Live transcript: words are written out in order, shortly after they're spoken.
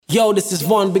Yo, this is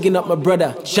Vaughn, bigging up my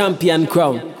brother, Champion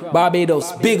Crown.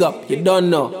 Barbados, big up, you don't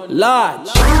know. Large.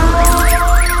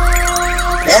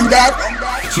 And that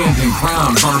Champion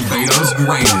Crown, Barbados'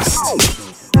 greatest.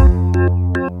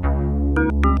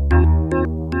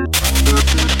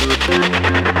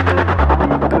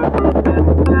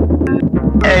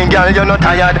 Hey girl, you're not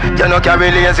tired, you're not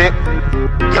carry lazy.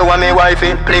 You want me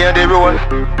wifey, play the role.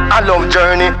 I love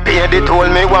journey, pay the toll.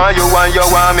 Me want you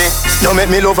me. Don't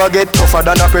make me lover get tougher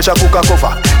than a pressure cooker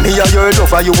cover. Me a your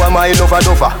lover, you are my lover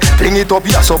dover. Fling it up,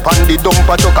 yes up on the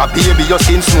dumper chucker. Baby, your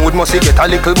skin smooth, must get a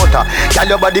little butter. Girl,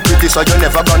 your body pretty so you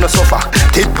never gonna suffer.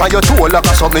 Tip on your toe like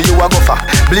a something you a gopher.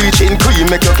 Bleaching cream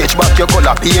make you catch back your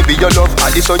color. Baby, your love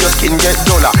Ali so your skin get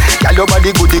duller. Girl, your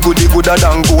body gooder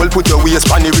than gold. Put your waist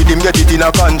on the rhythm, get it in a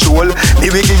control.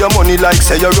 Me we give you money like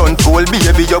say you run toll.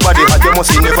 Baby, your body hot, you must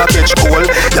never catch cold.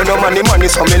 You know money,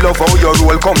 so me love how you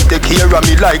roll. Come take care of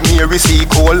me like me receive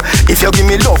coal. If you give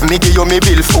me love, me give you me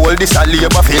bill full. This a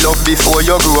labor for love before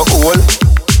you grow old.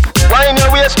 Wine your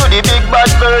waist to the big bad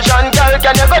version. Girl,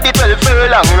 can you body 12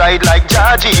 furlong ride like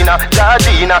Georgina.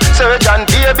 Surgeon,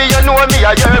 baby, you know me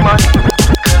a your man.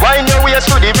 Wine your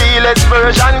waist to the realest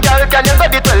version. Girl, can you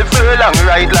body 12 furlong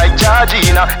ride like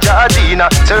Georgina.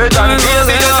 Surgeon,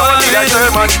 baby, you know me a your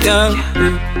man.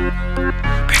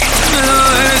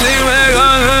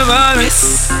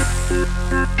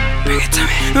 Bring it to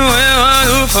me. What you want to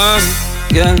do for me,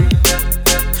 girl?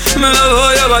 Me love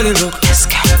how your body look. Yes,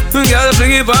 girl. Girl,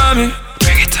 bring it for me.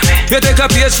 Bring it to me. You take a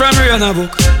page from Rihanna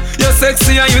book. You're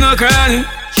sexy and you not crying.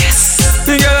 Yes.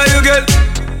 Girl, you get.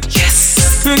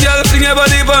 Yes. Girl, bring your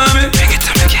body for me. Bring it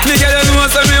to me, girl. Girl, you know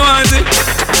what me want it.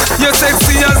 You're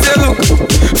sexy as you look.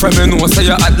 From you know say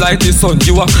you hot like the sun.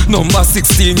 You are number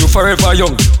 16, you forever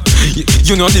young.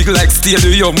 You know big like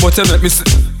stadium, but you make me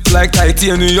like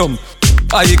titanium.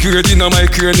 I create in my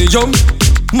cranium.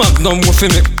 Magnum for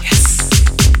me. Yes.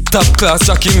 Top class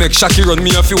Jackie make Shaki run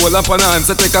me a few up on hands.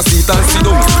 So take a seat and sit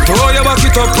down. Throw your back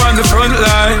it up on the front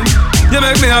line. You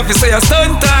make me happy say a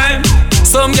stunt time.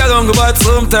 Some girl don't go bad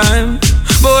sometime,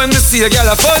 but when they see a girl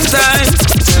a fun time.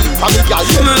 Me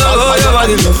love how your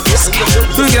body look.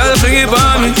 Girl bring it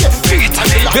for me.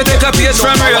 You take a page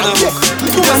from Rihanna book.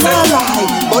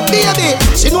 But baby,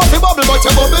 she know if you bubble but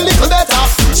you bubble little better.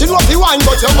 She know if you wine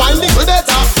but you wine little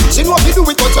better. She know if you do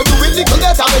it but you do it little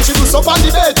better. When she do so on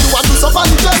the bed, you want to so on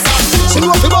the dresser. She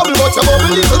know if you bubble but you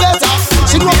bubble little better.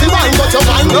 She know if you wine but you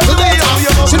wine little better.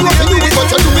 She know if you do it but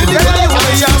you do it little better.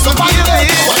 When she do so on the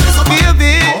bed,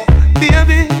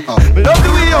 baby, me love the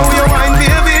way how you wine,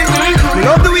 baby. Me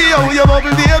love the way how you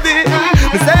bubble, baby.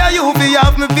 Me say you be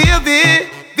have me, baby.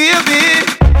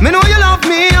 Me know you love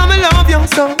me, and me love you.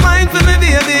 So wine for me,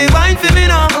 baby, wine for me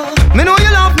now. Me know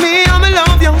you love me, and me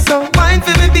love you. So wine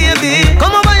for me, baby.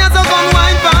 Come over here, so come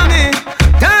wine for me.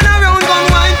 Turn around, come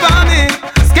wine for me.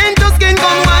 Skin to skin,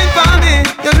 come wine for me.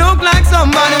 You look like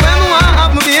somebody when me want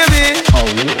have me, baby.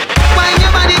 Wine your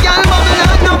body, girl, bubble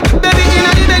like no. Baby, inna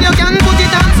the bed you can put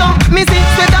it on so. Me see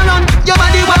sweat around, your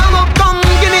body warm up. Come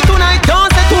give me tonight,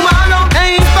 don't say tomorrow.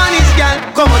 Hey, Spanish girl,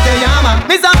 como te llama?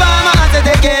 Miss Obama, I say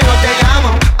te quiero, te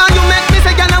amo. And you make me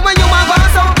say, girl, when you want go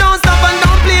so. Don't stop and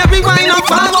don't play, rewind up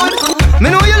forward. Me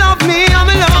know you love me, and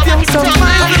me love you. So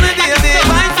wine for me, baby,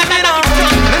 wine for me now.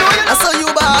 Me know you. I saw you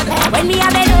bad. When me a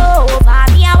bend over,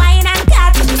 me a wine and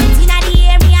cut. Inna the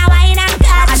air, me a wine and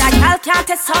cut. And that girl can't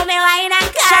test how me wine and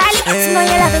cut. Charlie, you know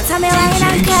you love it, so me wine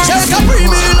and cut. Shake a free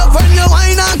me love when you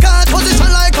wine and cut. Position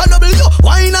like a W,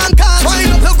 wine and cut. Wine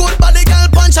up your good body, girl,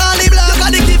 punch Charlie Black. You got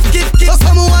the gift. So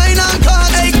come wine and cut.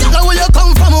 Hey, girl, where you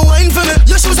come from, wine for me.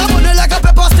 Your shoes are money like a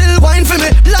pepper, still wine for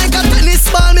me. Like a tennis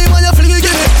ball, me when you fling it,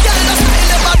 give me. Girl, the style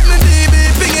you got me,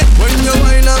 baby, ping it. When you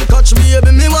wine and catch me,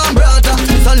 baby, me want brother.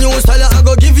 It's a new style, I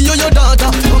go give you your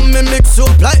daughter. Come me mix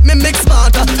up like me mix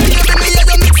smarter. Baby, me a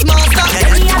the mix master.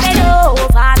 Me a bend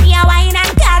over, me a wine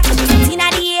and cut.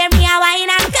 Inna the air, me a wine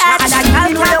and cut. And that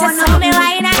girl can't test how me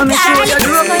wine and cut. Charlie, you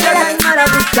know you love it, so me wine and cut.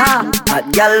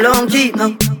 That girl don't keep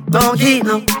no. 30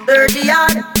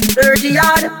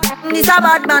 yard. This a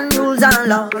bad man rules and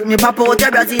law. Me pop out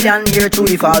your Brazilian here to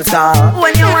the false star.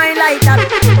 When you wine like that,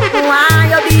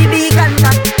 why your BB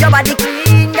contact? Your body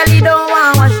clean, girl, you don't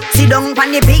want wash. Sit down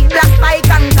on the big black bike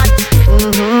and catch.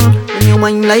 When you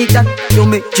wine like that, you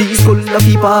make cheese full of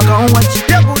people can watch.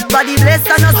 Your good body blessed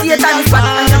and no Satan spot.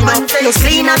 And your man say you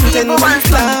clean and people want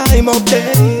spot. I'm up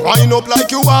there. Wine up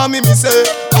like you want me say.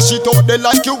 Dash it out there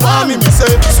like you want me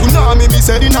say. Tsunami me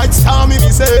say, the night star me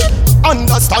say.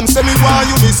 Understand, say me why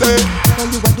you me say.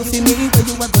 What you want to for me? What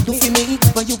you want to do for me?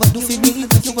 What you want to do for me?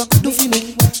 What you want to do for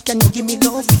me? Can you give me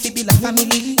love if it be like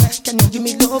family? Can you give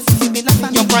me love if it be like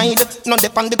family? ride. No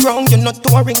dip on the ground, you're not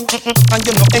touring. And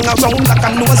you no hang around like a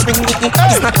nose ring.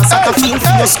 It's not a soccer field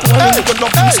for your scoring. You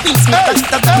love you squeeze me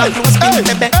tighter than a close ring.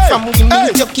 Baby, from we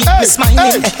meet you keep me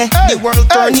smiling. The world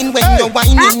turning when you're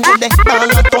whining. You the all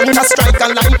a thunder strike a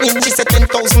lightning. She said 10,000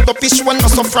 to fish one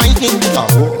not so frightening.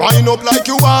 Wind up like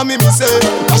you want me say.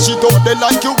 Dash it out there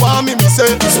like you want me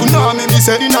say. Tsunami me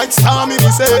say, the night star me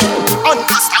say.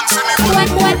 Understand say me.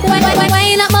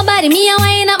 Wind up my body, me a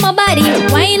wind up my body.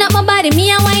 Wind up my body,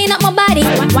 me a wind up my body.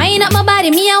 Wind up my body,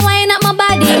 me a wind up my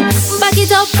body. Back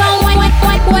it up from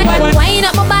wind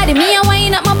up my body, me a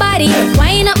wind up my body.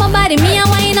 Wind up my body, me a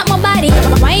wind up my body.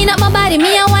 Wind up my body,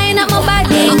 me a wind up my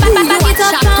body. Back it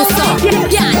up from.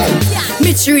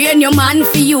 Me train your man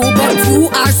for you, but you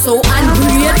are so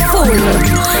ungrateful.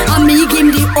 And me give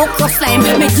him the okra slime,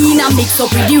 me Dina mix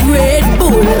up with the Red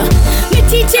Bull. Me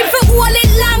teach him to hold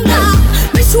it longer.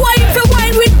 Me show him to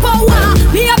wine with power.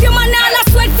 Me have your man all a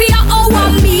sweat for your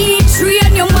hour. Me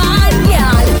train your man,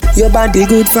 girl. Your body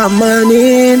good from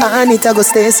morning, and it a go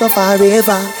stay so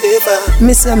forever.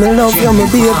 Me say me love you, my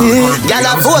baby. Girl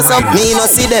a force up, me no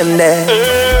see them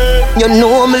there. You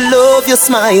know me love your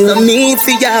smile. No need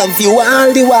for have you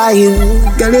all the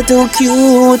while. Girl you too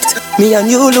cute. Me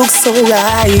and you look so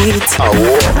right.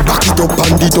 Back it up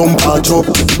and the dump patch up.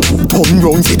 Pump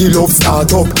round for the love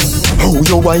start up. How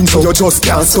you wine so you just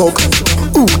can't suck.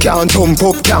 Who can't jump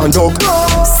up, can't duck.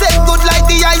 Set good like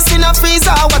the ice in a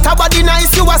freezer. What a body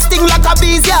nice, you a sting like a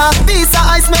bees, yeah. Visa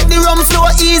ice make the rum flow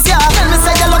easier. Tell me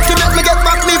say you lucky, make me get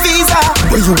back me visa.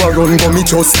 When you a run, go me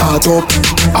just start up.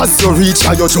 As you reach,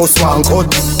 you just one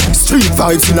cut. Street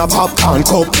vibes in a popcorn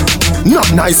cup.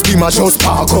 Not nice, be my just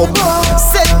park up.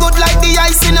 Set good like the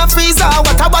ice in a freezer.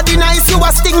 What a body nice, you a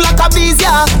sting like a bees,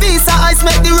 yeah. Visa ice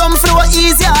make the rum flow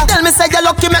easier. Tell me say you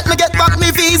lucky, make me get back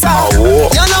me visa.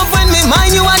 You love when me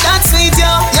mind you a that sweet,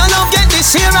 yeah. You love get the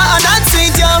shira a that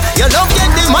sweet, yeah. You love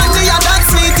get the money a that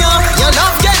sweet, yeah. You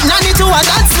love get nanny to a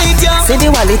that sweet, yeah. See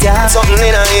the wallet, yeah. Something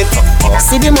in a it.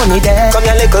 See the money there. Come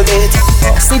here little bit.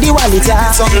 See the wallet,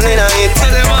 yeah. Something in a it.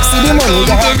 See the money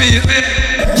there.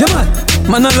 Yeah,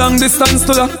 man a long distance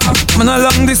to la. Man a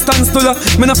long distance to la.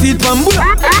 Man a feed bambula.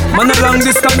 Man a long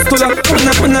distance to la.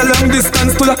 Man a long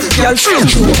distance to la. Y'all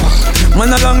shoot.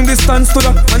 Man a long distance to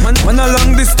la. Man a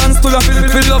long distance to la.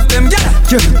 Fill up them,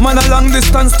 yeah. Man a long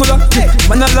distance to la.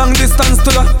 Man a long distance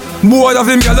to la. Boy of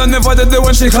him girl never did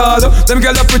when she call. Them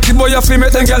girl a pretty boy a fi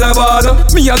make them girl a ball.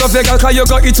 Me a love your girl 'cause you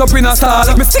got it up in a stall.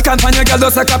 Me stick and pan your girl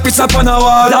just like a picture on a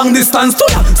wall. Long distance to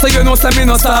la, so you know say me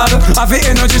no stall. Have the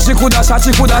energy she coulda shot, she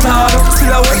coulda tall.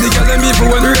 Still a wet the girl them even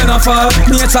when rain a fall.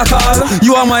 Nature call,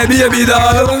 you are my baby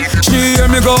doll. She hear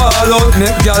me go all out,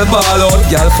 make girl ball out.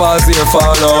 Girl falls here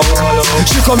fall out.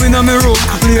 She come in me room,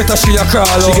 later she a crawl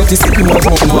out. She get the sick in my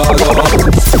phone ball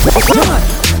out.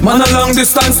 Man a long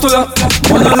distance to la.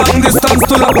 Man a long distance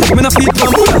to la. Me na feet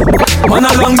bambula. Man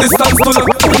a long distance to la.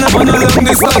 Man a long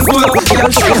distance to la. Girl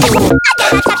she I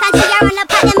got a chat and she a run up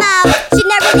on the mouth. She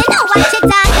never really know what she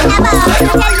talking about. So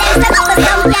tell them to go with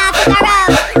some cat in her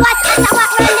out. What's that I walk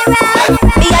round the road?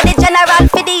 Me a the general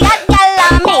for the hot gal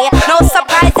on me. No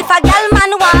surprise if a gal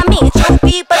man want me. True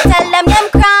people tell them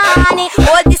cranny.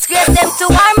 All disgrace them to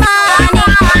our money.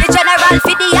 The general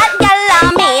for the hot gal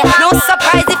on me. No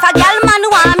surprise if a gal man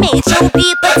want me. True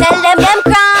people tell them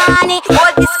cranny.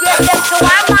 All disgrace them to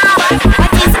our money.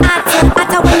 What is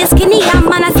hotter when you skinny and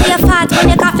man I say you fat. When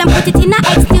you cough them put it in a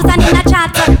excuse and in a chat.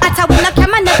 Hotter when the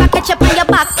camera never catch up on your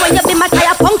back. When you be my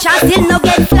tire puncture still no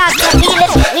get flat.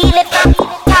 Wheel it from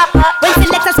top. When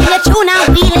selectors spin your tune and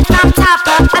wheel it from top.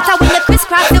 Hotter when you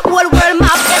crisscross the whole world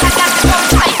map.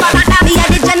 Me a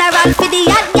the general for the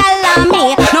hot gal on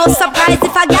me. No surprise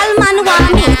if a gal man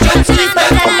want me. People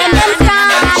tell them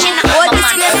cranny. All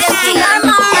disgrace them to our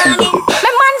money.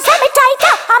 My man say me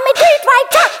tighter and me do it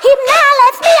righter. Him now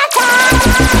left me a car.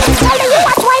 Tell me you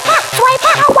a swiper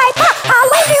and wiper. All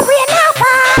when the rain now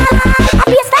fall. A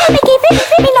baseline me give him.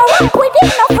 Me no rock with him,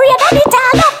 no afraid of the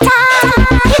tall up tall.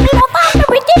 Him love off me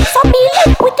with him, so me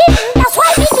live with him. That's why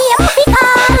me name fi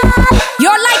call.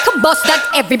 You're like a bus that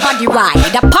everybody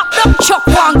ride. A pop up truck,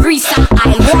 one grease and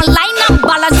aisle. One line and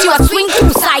balance, you a swing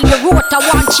two side. The rotor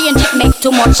one change, it make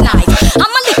too much noise.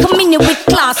 I'm a little mini with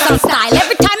class and style.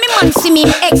 Every time me man see me,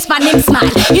 him expand him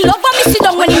smile. He love when me sit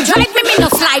down when him drive me, me no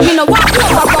slide. Me no walk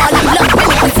over ball and love me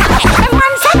little side. My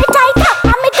man say me tighter,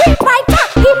 and me do it righter.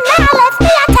 Him now left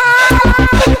me at all.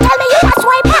 Him tell me you a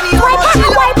swiper and wiper.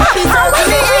 All when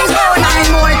the rain go nine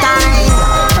more time.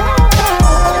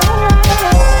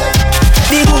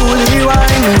 The holy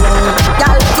wine,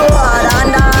 y'all go hard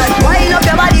and hard. Wind up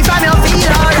your body from your feet,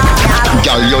 alright.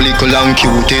 Girl, you little and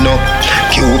cute, you know.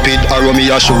 Cupid arrow me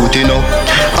a shoot, you know.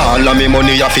 All of me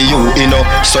money a for you, you know.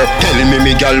 So tell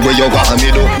me girl, where you want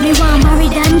me do? Me want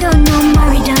married and done, no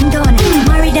married and done.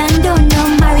 Married and done, no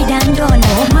married and done.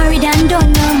 Married and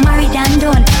done, no married and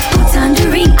done. Put on the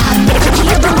ring, I'm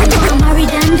keep on.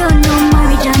 Married and done, no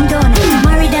married and done.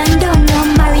 Married and done, no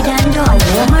married and done.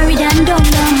 Married and done,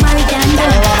 no married and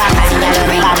done.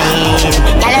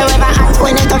 Girl, you ever hot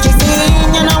when you touch the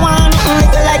scene? You know want nothing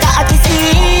little like a hockey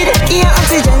seed. Give you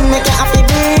oxygen, make you happy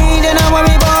breathe. You know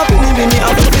worry about me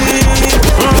happy breathe.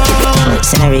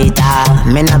 Senorita,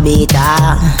 me no beat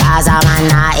her, cause a man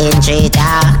not in treat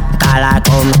her. Call her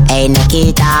come, hey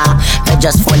Nikita. Me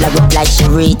just full of up like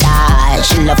Sharita.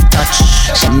 She love touch,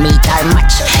 she meet her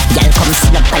match. Girl come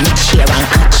sit up on the chair and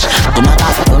catch. Do not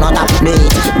tap, do not tap, do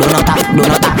it. Do not tap, do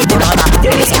not tap, do not tap, do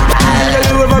it. Girl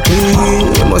you ever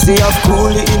clean, you must have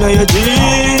cool in your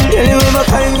jeans. Girl you ever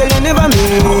kind, girl you never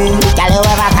mean. Girl you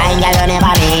ever kind, girl you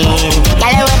never mean.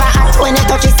 Girl you ever hot when you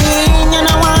touch the scene. You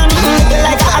know one,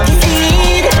 like a hockey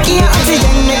seed. Give you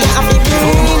oxygen, make you happy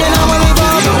breathe. You know when we go.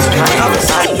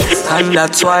 And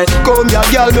that's why. Come here,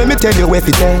 girl, let me tell you where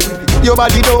fi tell. Your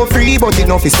body don't free, but it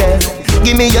no fi sell.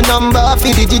 Give me your number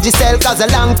for the Digicel, cause a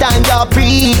long time you're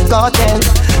pre-cartel.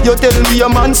 You tell me your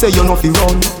man say you no fi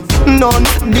run. None,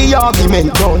 the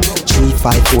argument done. 3,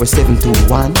 5, 4, 7, 2,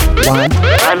 1, 1.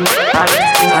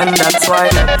 And that's why.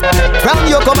 From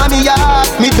you come at me yard,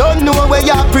 me don't know where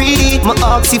you're free. Me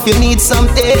ask if you need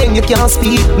something, you can't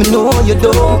speak. Me know you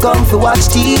don't come for watch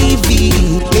TV.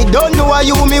 Me don't know why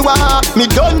you me want, me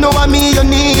don't know what me you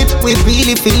need. We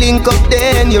really feeling up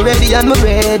then, you ready and me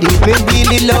ready. Me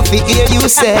really love to hear you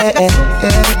say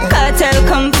Cartel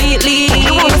completely,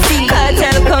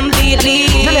 cartel completely.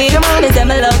 Me say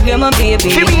me love you, my baby.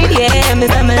 Yeah, me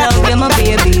say me love you, my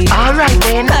baby. Alright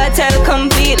then. Cartel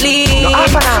completely,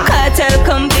 cartel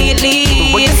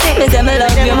completely. Me say me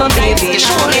love you, my baby.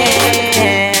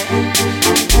 Yeah.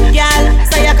 Girl,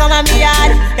 so you come on me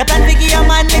yard. You plan to give your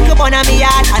man little bun on me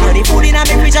yard. I know the food in a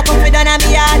me fridge, you come for done on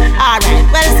me yard. Alright,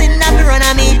 well sin na me run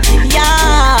on me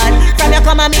yard. From you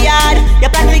come on me yard. You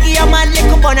plan to give your man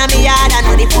little bun on me yard. I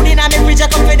know the food in a me fridge,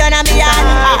 you come for done on me yard.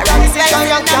 Alright, well sin na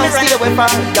me run stay away from.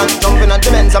 Can't jump in at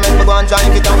the Benz, I make me go and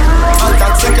drive it down. All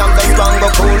taxi cam just go and go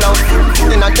cool out.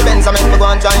 In at the Benz, I make me go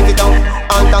and drive it down.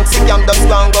 All taxi cam just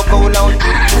go and go cool out.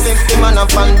 50 man a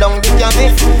fan down the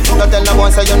cabin. Don't tell no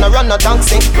one say you no run no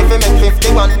taxi. If you make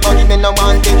 51, but me no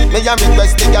want it. Me a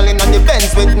request the girl in the Benz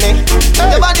with me.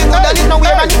 The body good and it no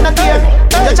wear and it no tear.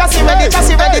 The chassis ready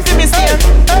for me steer.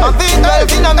 A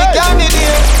V12 in a me car me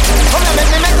dear. Come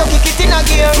here make you kick it in a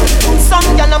gear. Some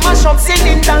girl a mash up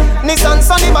cylinder. Nissan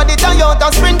Sunny body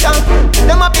Toyota Sprinter.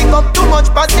 Them a pick up too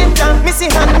much passenger. Missy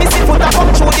hand, missy foot a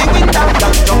come through the winter.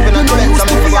 Jump in a Benz and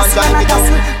make me go and drive it down.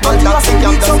 All taxi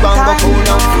cam just go and go cool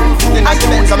now. In a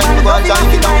Benz and make me go and drive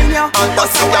it down. All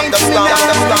taxi cam just go and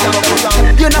go cool now.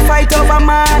 You no fight over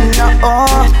man, no.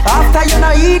 After you no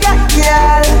eat that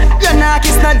girl, you no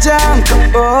kiss no junk,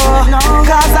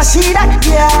 cause I see that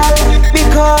girl.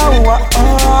 Because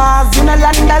you no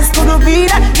landers could be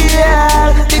that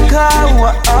girl.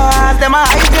 Because them a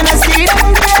hype you no see that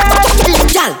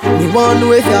girl. Me want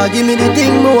know if you give me the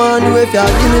thing, me want know if you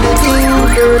give me the thing.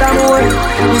 Furthermore,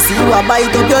 me see you a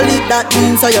bite up your lip, that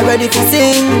means so you ready to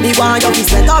sing. Me want you to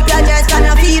sweat up your chest and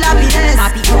you feel happiness.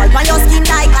 Happy all on your skin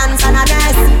like ants and a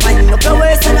nest. Wind up your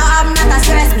waist so no I'm not a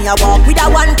stress. Me a walk with a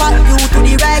one pack, you to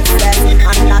the rest.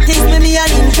 And that is me an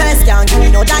interest. Can't give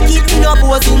me no that keep me no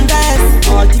pose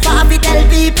invest. All the happy tell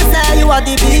people say you are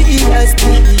the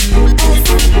B-E-S-T-E-S.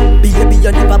 Baby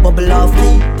you never bubble off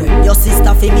key. Bring your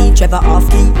sister for me, Trevor off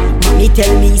key. Mommy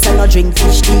tell me say no drink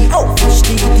fish tea. Oh fish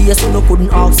tea, yes so no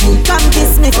couldn't ask me. Come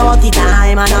kiss me 40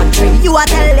 times and not drink. You a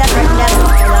tell your friend them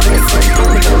all of this.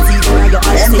 Me don't see when your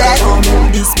eyes say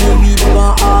this me really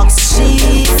gon' ask.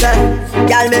 She said,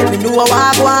 girl make me know what I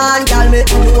want. Girl make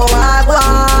me know what I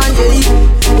want.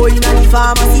 Yeah. Go in the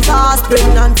pharmacy fast,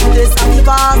 pregnant to this happy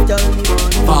fast. Tell me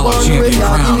follow Champion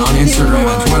Crown on Instagram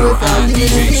and Twitter at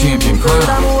DJ Champion Crown.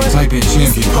 Type in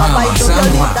Champion Crown on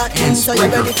SoundCloud and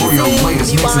Spreaker for your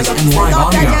latest mixes and live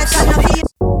audios.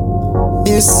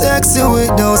 You're sexy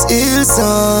with those heels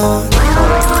on.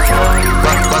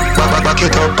 Back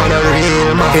it up on a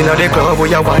real man. Inna the club where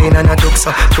you wine and a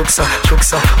juksa, juksa,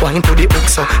 juksa. Wine to the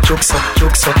uksa, juksa,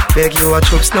 juksa. Beg you a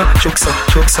juksa, juksa,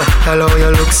 juksa. Hello you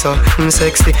look so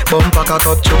sexy. Bumper cock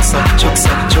up, juksa, juksa,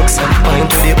 juksa. Wine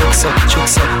to the uksa,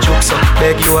 juksa, juksa.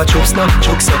 Beg you a juksa,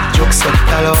 juksa, juksa.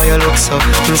 Hello you look so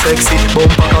sexy.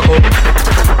 Bumper cock up.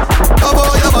 Oh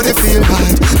boy, your body feel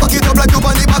right. Back it up like you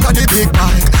on the back of the big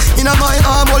bike. Inna my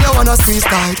arm, all you wanna squeeze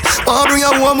tight. Wanna bring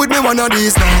you home with me one of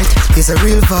these nights. It's a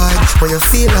real vibe. what you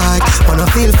feel like. Wanna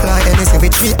feel fly, and it's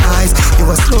with 3 eyes. You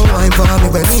a slow wine for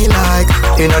me when me like.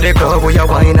 You know the club where you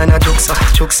wine and a juksa,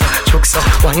 juksa, juksa.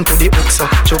 Wine to the uksa,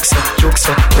 juksa,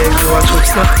 juksa. Baby, you a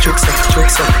juksa, juksa,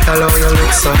 juksa. Hello, you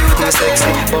look so, you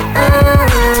sexy.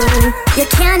 You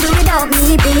can't do without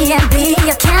me, baby.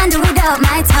 You can't do without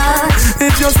my touch.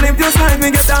 If you slip, you slide, me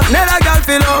get up. Never got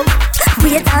feel up.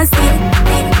 Wait and see.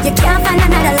 You can't find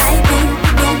another like me.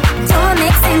 Don't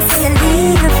make sense till you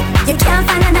leave. You can't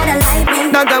find another like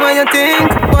me. That's what you think,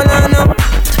 but I know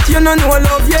you don't know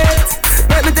love yet.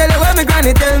 Let me tell you what my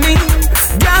granny tell me.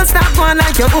 Girl, stop going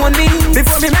like you own me.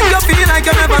 Before me make you feel like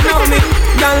you never know me.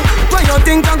 Girl, what you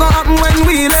think can go happen when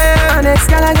we live? Next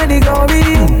girl I got the glory.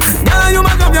 Girl, you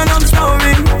must have your love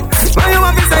story. What you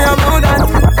want to say about that?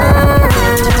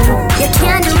 You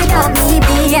can't do without me,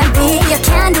 baby. You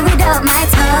can't do without my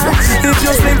touch. If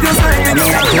you slip, you slide.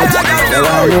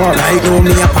 Right now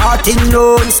me a party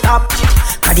non-stop.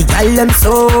 Cause the gal them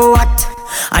so hot.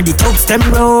 And the tubs them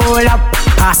roll up.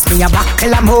 Pass me a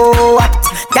buckle I'm hot.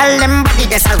 Gal them body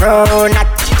just a run at.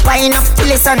 Wine up till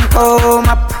the sun come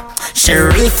up. She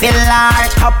refill her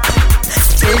cup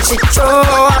till she throw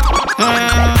up.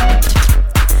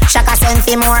 Shaka send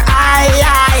for more aye.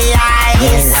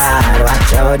 Yes, Lord,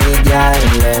 watch how the gal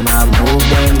them a move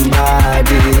them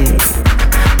body.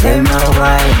 Them a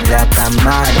wine that a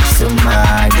mad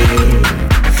somebody.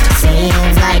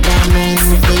 Seems like I'm in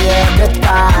the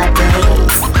party.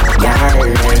 Girl,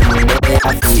 they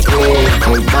have to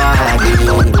everybody.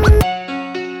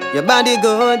 Your body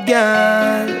good,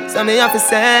 girl. So me have to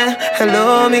say,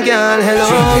 hello, me girl, hello,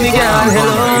 me girl,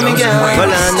 hello, me girl. Well,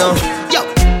 I know, yo,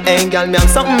 hey, girl, me have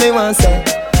something me want say.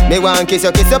 Me want kiss you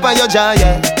on your jaw,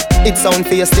 yeah. It sound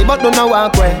feisty, but don't know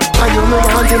walk way. And you me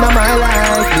want in my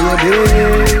life,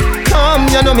 baby. Come,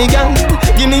 you know me, girl.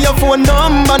 Give me your phone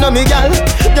number, know me, girl.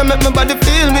 You make my body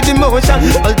feel with emotion.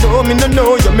 Although me no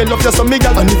know you, me love you so, me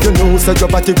girl. And if you know, say your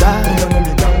body right, you know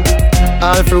me, girl.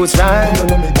 All fruits right, you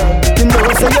know me, girl. You know,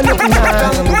 say you look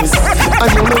nice.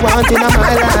 And you me want in my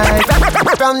life.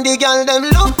 From the girl, them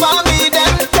look for me,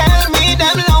 them tell me,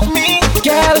 them love me.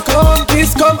 Girl, come,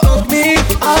 please come up me.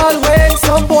 Always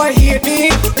some boy hate me.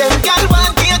 Them girl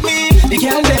want hate me. The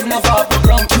girl them love off my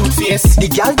brown cute face. The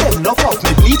girl them love off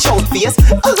me bleach out face.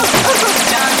 You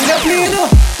don't play no.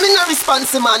 Me no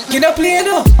responsive man. You don't play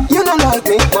no. You don't like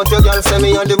me, but your girl say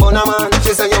me on the bonner man.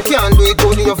 She say you can't do it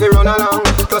good, you fi run along.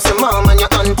 Plus your mom and your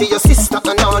auntie, your sister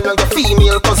and all of your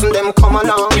female cousin them come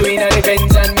along. You inna the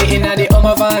Benz and me inna the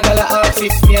Hummer van. $6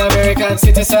 me American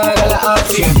citizen.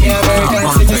 $6 me American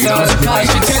citizen.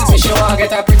 She tells me she wanna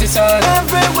get a pretty son.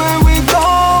 Everywhere we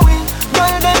going,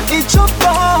 girl them itch up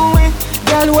going.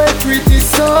 Girl we pretty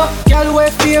so, girl we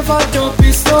favor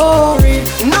dopey story.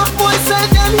 No boy say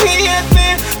them hate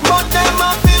me, but them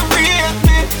a feel rate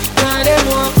me. Now them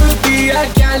want to be a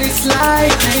girl is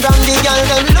like me. From the girl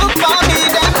them look for me,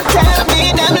 them tell me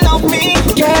them love me.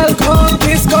 Girl come,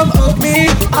 please come up me.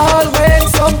 Always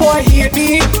some boy hate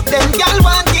me. Them girl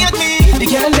want hate me. The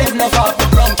girl them love off my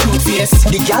brown cute face.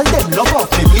 The girl them love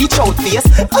off me bleach out face.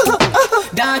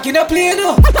 Dog you no play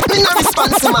no. Me no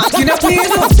response man. You no play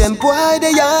no. Them boy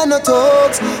they are no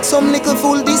talks. Some little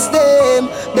fool this them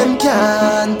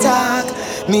can't talk.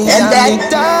 Me and the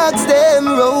dogs them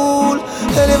roll.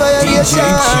 DJ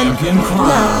Champion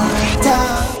Crown.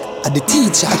 The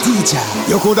teacher.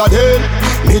 You coulda dead.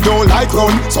 Me don't like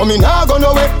run, so me nah go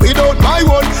nowhere without my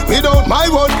one. Me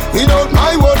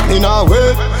nah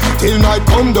wait till night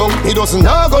come down. Me doesn't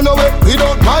nah go nowhere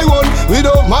without my one. Me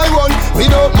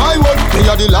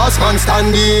are the last man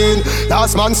standing.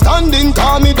 Cause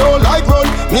me don't like run.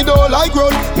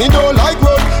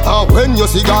 And when you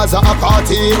see Gaza a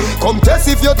party, come test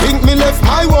if you think me left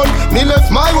my one.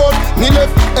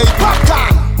 Hey,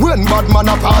 popcorn. When bad man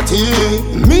a party,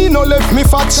 me no left me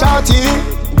fat shorty.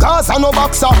 Gaza no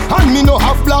boxer and me no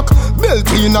half black belt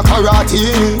in a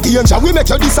karate. Danger we make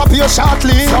you disappear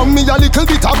shortly. From me a little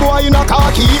bit a boy in a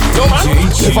khaki. No man,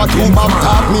 never too back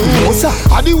talk me.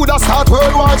 I the woulda start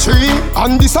World War 3.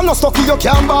 And this a no stucky you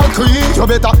can't ball cream. You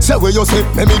better say what you say,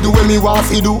 let me do what me want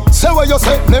fi do. Say what you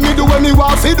say, let me do what me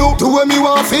want fi do. Do what me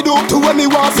want fi do. You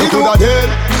coulda dead.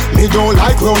 Me don't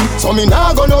like run, so me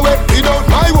nah go nowhere without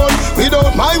my one. Me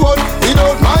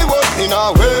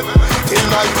nah wait till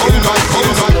night.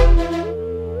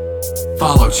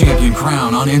 Follow Champion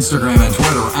Crown on Instagram and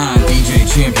Twitter at DJ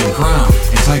Champion Crown,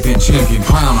 and type in Champion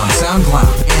Crown on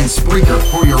SoundCloud and Spreaker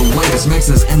for your latest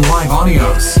mixes and live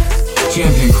audios.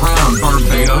 Champion Crown,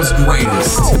 Barbados'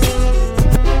 greatest.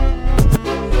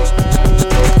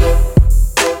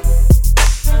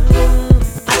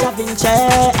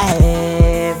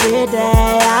 Every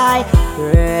day I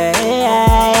pray,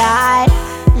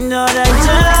 no,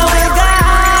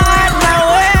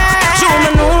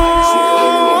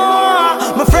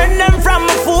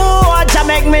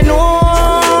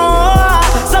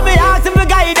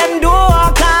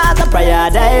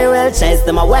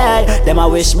 them away. Them I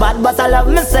wish bad, but I love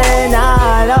me say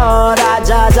nah, no, da,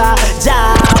 ja,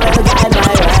 will guide my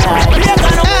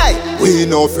way. Hey, we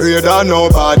no afraid of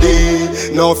nobody,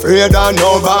 no afraid of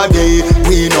nobody.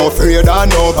 We no afraid of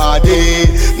nobody,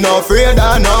 no afraid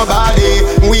of nobody.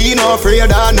 We no afraid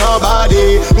of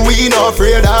nobody, we no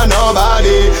afraid of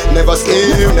nobody. Never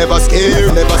scared, never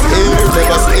scared, never scared,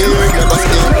 never scared, never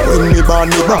scared. When me born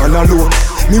alone.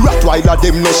 Me Rottweiler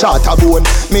them no shot a bone.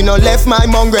 Me no left my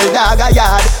mongrel dog a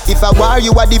yard. If I war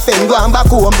you a defend, go and back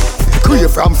home.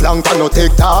 Crave from flank and no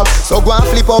take talk. So go and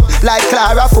flip up like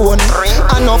Clara phone.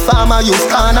 And no farmer use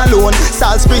can alone.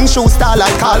 Salt Spring shoe star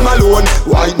like Karl Malone.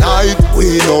 White night,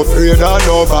 we no afraid of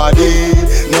nobody.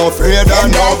 No afraid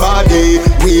of nobody.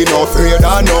 We no afraid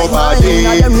of nobody.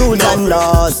 Them rules and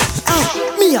laws.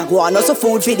 Me a go on also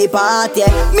food for the party.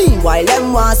 Meanwhile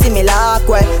them want see me lock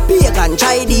way. Pagan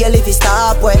try deal if he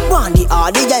stop way. Want the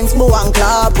audience move and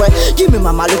clap way. Give me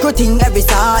mama little thing every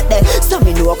Saturday. So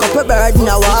me know a couple bird in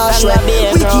a wash way.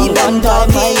 We keep them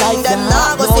talking, them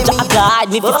not go see me.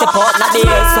 God, me 50 pot na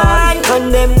beer son.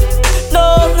 Condemn.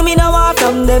 No, me no want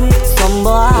from them. Some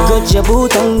boy got your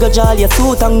boot and got all your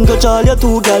suit and got all your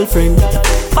two girlfriend.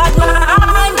 But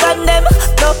man condemn.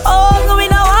 No, me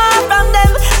no want from them.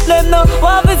 Them no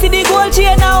want to see the gold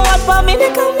chain and what for me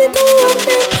they come me to one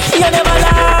day. You never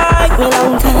like me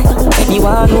long time. You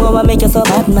want know what make you so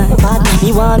bad man.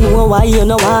 You want know why you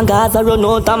no want Gaza run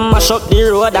out and mash up the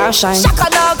road and shine. Shaka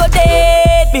dog go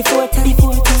dead before time.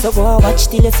 So go and watch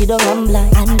till you see the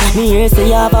blind. Me hear say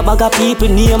you have a bag of people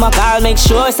near my car. Make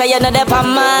sure say you're not there for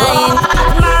mine.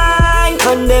 Mine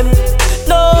condemn.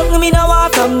 No, me no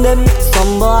want from them.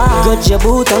 Some boy got your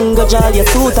boot and got all your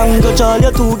suit and got all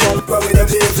your two girl.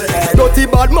 Dirty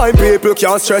bad mind people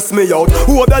can't stress me out.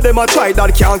 Who of them a try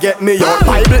that can't get me out.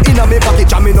 Bible in a me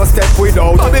pocket and me no step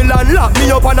without. Babylon lock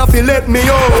me up and I feel let me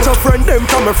out. Watch a friend them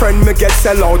from a friend me get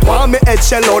sell out. Want me head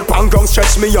shell out, pan ground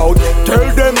stretch me out. Tell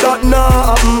them that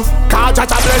nah happen, cause Jah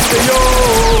bless me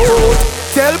out.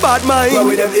 Tell bad mind, where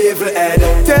with them evil head.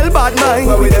 Tell bad mind,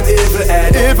 where with them evil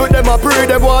head. Evil them a pray,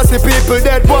 them want see people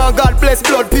dead. Want God bless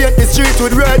blood paint the street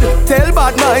with red. Tell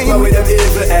bad mind, where with them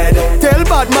evil head. Tell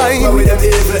bad mind, where with them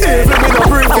evil head. Evil me no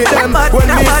pray for them, when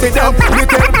me see them, me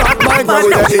tell bad mind, where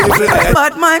with them evil head.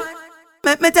 Bad mind,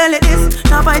 let me tell you this.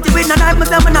 Now fight it with no knife,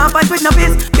 myself and now fight with no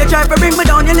fist. You try to bring me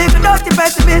down, you live a dirty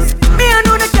pessimist. Me I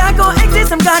know that can't go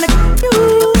exist, I'm gonna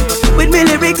you. With me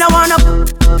lyrics I wanna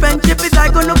friendship is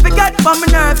like gonna forget from my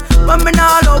nerves. But me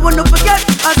now I wanna forget.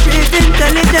 I treat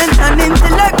intelligence and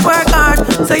intellect work hard.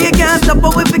 So you can't stop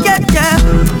what we forget, yeah.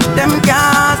 Them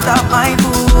can't stop my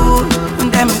food.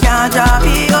 Them can't drive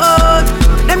me out.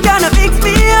 Them can't fix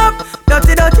me up.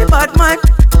 Dirty, dirty bad man.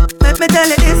 Let me tell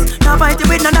you this. Now fight you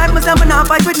with no knife, myself and now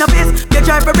fight with no fist. You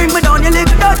try to bring me down, you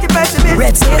little dirty pessimist.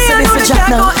 Red say me I know that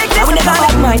can't go exist. I will never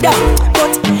bad mind that.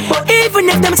 But even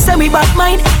if them say me bad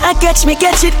mind, I catch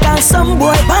it, cause some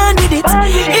boy born with it.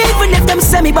 Even if them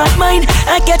say me bad mind,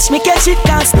 I catch it,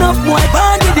 cause enough boy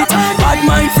born with it. Bad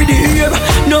mind for the ear,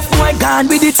 enough boy gone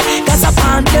with it. Cause I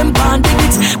found them born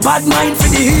with it. Bad mind for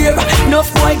the ear,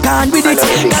 enough boy gone with it.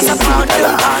 Cause I found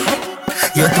them born with it.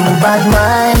 You're too bad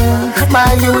mind,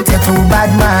 my youth, you're too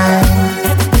bad mind.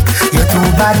 You're too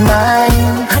bad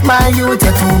mind, my youth,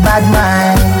 you're too bad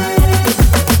mind.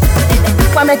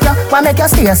 Why make you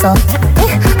stay so?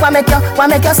 Why make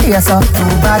you stay so?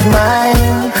 Too bad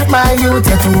mind, my youth,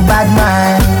 you're too bad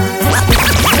mind.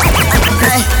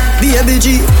 Hey, baby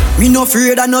G, me no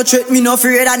afraid of no threat, me no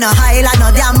afraid of no highlight,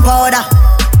 no damn powder.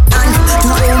 And to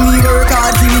how me work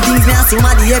hard for the things me and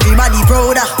somebody, everybody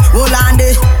prouder. Hold on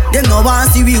there, them no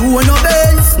want see we who no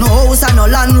Benz, no house and no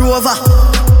Land Rover.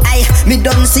 Aye, me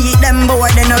don't see them boy,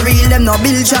 they no real, them no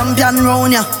build champion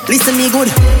round ya. Listen me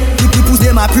good, the people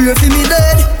them a pray for me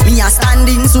dead, me a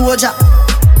standing soldier.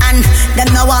 And them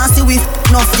no want see we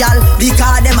enough y'all,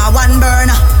 because them a one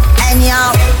burner.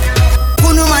 Anyhow,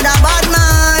 who no matter bad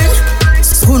mind,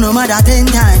 who no matter 10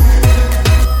 times.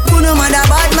 Who no matter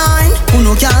bad mind, who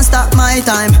no can't stop my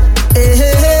time. Hey,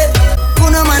 hey, hey. Who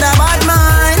no matter bad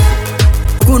mind,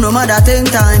 who no matter 10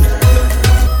 times.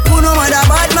 Who no matter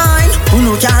bad mind, who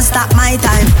no can't stop my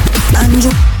time. And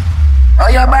you. Oh,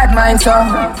 your bad mind, so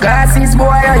glasses, boy,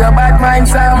 oh, your bad mind,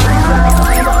 so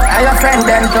are your friend,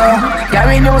 then, too.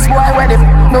 Carry news, boy, where the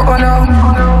no.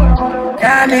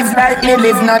 Can't live like me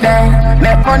live no day.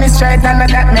 Make money straight and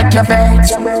that make you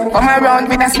vex. Come around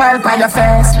with a smile on your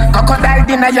face. Crocodile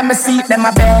dinner, you me see them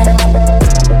a bed.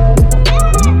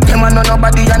 Them a know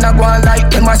nobody and a go on like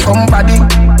them a somebody.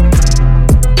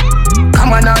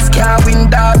 Come on, ask can't win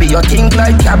derby, you think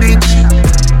like cabbage.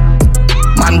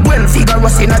 Man well figure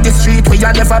us in the street where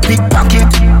you never pickpocket.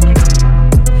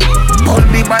 All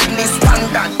the badness, one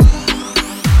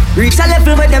Reach a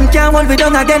level where them can't hold we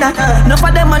down again. Enough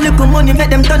of them a look money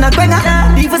make them turn a gwenga.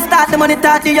 Even start the money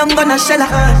thought the young gonna shella.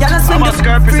 Y'all swing the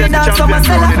free dance from a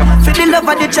seller. For the love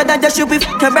of the cheddar, just should be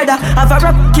f***ing better. Have a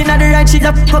rock in the right, she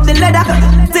just up the leather.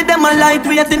 See them a light,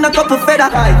 we in a couple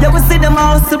feather. Yeah, we see them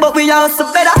a hustle, but we a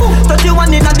hustle better.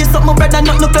 31 in a this up my brother,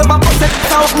 not look clever. But set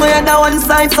out my head on one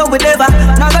side, so we never.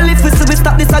 Now go live we see we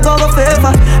stop this, I go forever.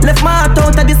 Left my heart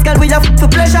out of this girl, we have for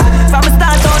pleasure. From the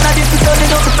start out of this, we turn it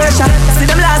up for pressure. See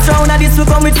them last round of this, we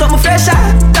come with something fresher.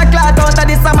 That clout out of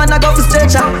this, I'm gonna go for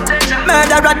stretcher.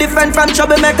 Murderer different from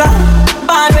troublemaker.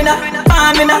 Born winner.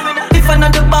 If I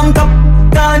not the bank up,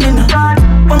 gone in.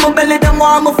 When my belly them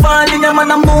want me fall in,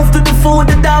 man I move to the food,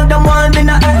 the dog them want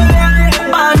in.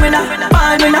 Born winner.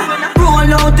 Roll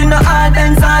out in the hard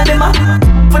dance all them.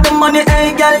 For the money,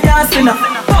 hey girl, you're sinner.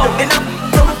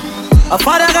 A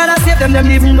father gotta save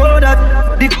them even know that.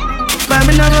 Man,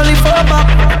 me not really fall back.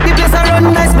 The place I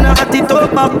run nice, me not got it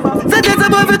up back. Say things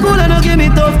above it cool and don't give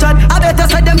me tough chat. I better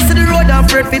say them see the road and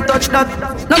afraid fi touch that.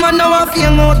 No man now I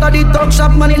feel out of the talk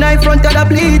shop. Man in front of the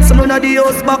bleed, some of the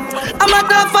house back. I'm a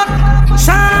tough up,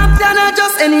 champion or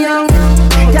just anyhow.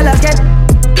 Y'all get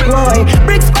boy,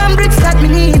 bricks from bricks that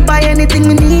me need. Buy anything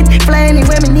me need, fly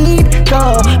anywhere me need.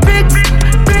 Go bricks,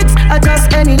 I just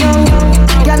anyhow.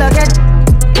 Y'all get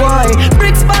boy,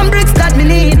 bricks from bricks that me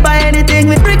need. Buy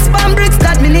anything with bricks from bricks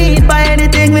that me need. Buy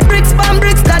anything with bricks from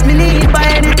bricks that me need. Buy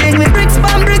anything with bricks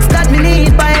from bricks that me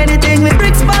need. Buy anything with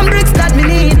bricks from bricks that me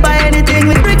need. Buy anything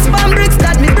with bricks from bricks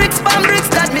that me bricks from bricks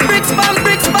that me bricks from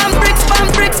bricks from bricks from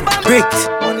bricks from bricks.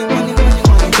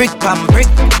 Brick pam brick.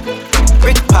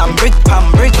 Brick pam brick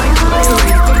pam brick.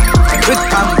 Brick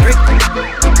pam brick.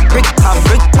 Brick pam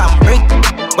brick pam brick.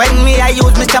 When me I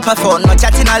use my chopper phone, no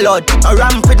chatting a lot. I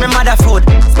ramp with my mother food,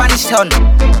 Spanish town,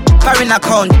 foreign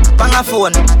account, bang a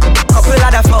phone, couple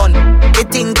other phone. The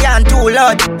thing can't too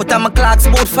loud, but I'm a clocks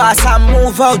boot fast and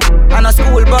move out. On a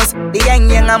school bus, the young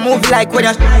I move like when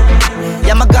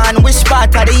yeah, my gun, which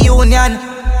part of the union?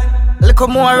 Look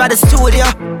more at the studio.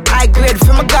 High grade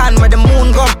from a gun where the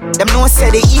moon go. Them no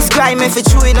say the East crime if it's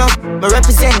true enough. But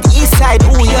represent the East side,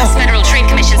 ooh yeah. The Federal Trade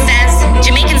Commission says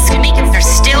Jamaicans are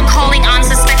still calling on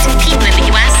suspected people in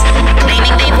the US,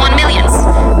 claiming they've won millions.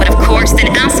 But of course, then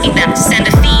asking them to send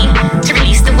a fee to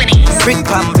release the winnings. Brick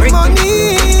pam brick.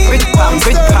 Brick pam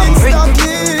brick pam brick.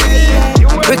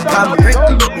 Brick pam brick.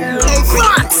 Hey,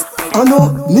 France! I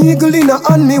know, niggle in a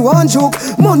hand, me want joke.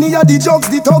 Money are the drugs,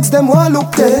 the thugs, them want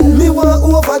look. Then me want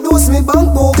overdose me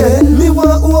bank book. She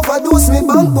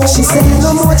said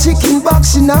no more chicken back,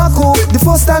 she not go. The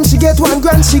first time she get $1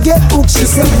 grand, she get hooked. She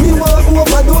said me want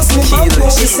overdose me bank book.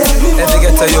 She said me want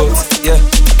get a youth, yeah.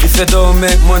 If you don't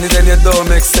make money, then you don't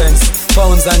make sense.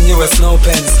 Pounds and US, no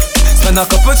pence. Spend a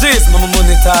couple G's, my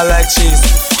money tall like cheese.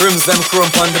 Rims them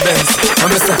crump on the Benz. I'm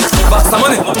say, box some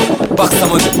money.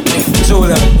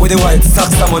 Julia, with the white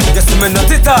socks some money. You see me not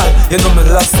it all, you know me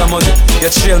lost some money. You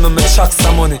trail me chuck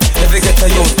some money. If you get a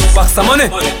youth, box some money.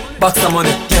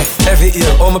 Yeah, every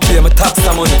year, all me pay me tax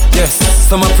some money. Yes,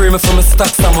 some pray me for me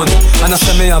stack some money. And I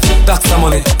say me have tax some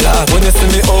money. Lad, when you see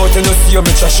me out, you know see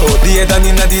me trash out. The head and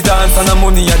inna the dance and the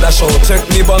money you dash out. Check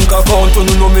me bank account, you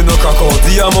know me no crack out.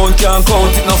 The amount can't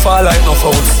count, it no fall like no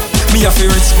phones. Me have to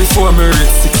reach before me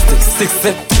reach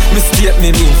 60. Me state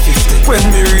me mean 50. When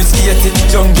me reach 80,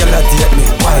 young girl a date me.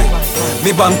 Why?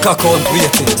 Me bank account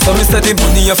waiting. So me say the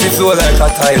money have to flow like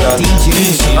a Thailand.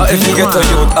 If you get a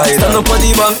youth island, stand up on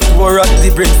the bank, war at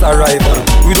the brinks arrival.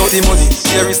 Without the money,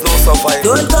 there is no survival.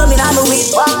 Don't come in, I'm a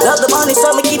weak. Love the money,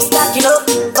 so me keep stacking up.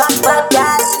 Back,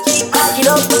 guys, keep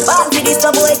cracking up. Back to this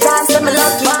double A chance, I'm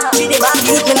lucky. See the back,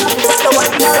 hit me, that's the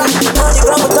one time. Money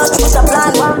wrong with touch, with a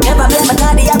plan. Never blame my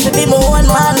daddy, have to be my one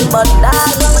man. But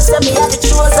dad, mama said me had to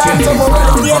choose on. So me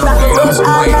wanna stay back and rush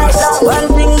all night long.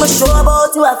 One thing me sure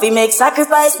about you, have to make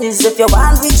sacrifices. If you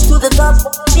want reach to the top,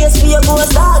 chase for your goals,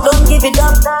 dog, don't give it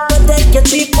up. Protect your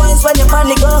 3 points when you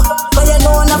finally go. Cause you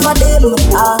know enough of them.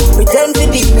 Pretend to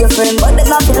be your friend, but they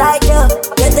not be like you.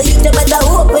 Get the youth, you better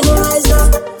open your eyes up.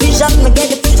 Vision, me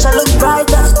get the picture look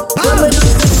brighter.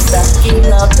 Stacking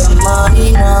up the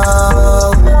money now.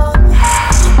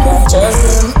 Can't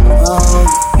just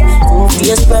who be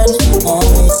your friend?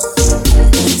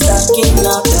 Stacking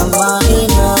up the money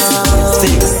now.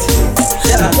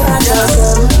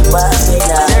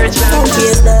 Can't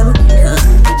just them.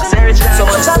 So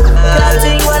much up,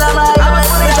 planting when I'm out.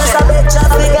 Just a bitch, a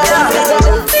bigger.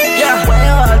 Yeah, why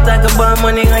you all talk about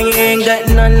money when you ain't got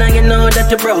none and you know that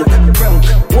you broke?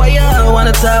 Why you all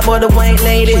wanna talk about the white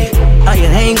lady? Oh, you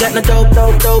ain't got no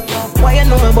dope. Why you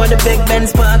know about the big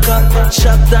Benz park up?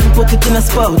 Shop and put it in a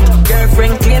spot.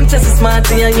 Girlfriend claim just as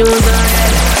smart and use her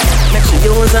head. make she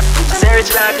use her. Search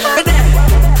like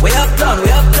we uptown,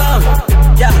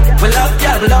 yeah, we love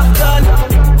gun.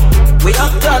 We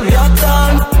uptown,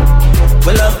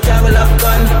 we love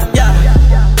gun, yeah.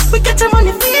 We get your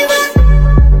money fever,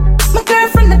 my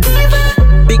girlfriend a diva.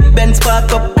 Big Benz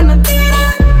park up and a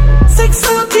diva. 6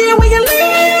 out here where you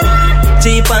live.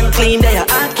 Cheap and clean, they are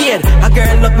arcade. A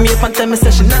girl look me up and tell me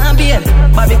say she not beard.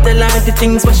 Bobby tell her the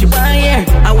things what she want here.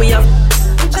 And we have,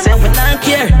 she say we not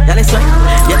care. Yeah, listen,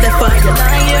 you're the fuck, you're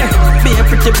not here. Be a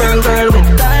pretty brown girl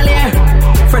with doll hair.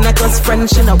 Friend of us, friend,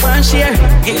 she not want share.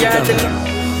 Get your heart in.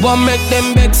 One make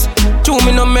them begs. Two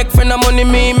me no make, friend of money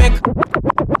me make.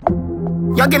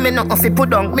 You give me nothing fi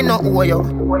put on, me no owe you.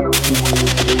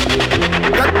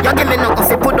 You give me nothing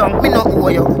fi put on, me no owe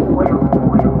you.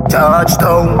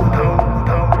 Touchdown,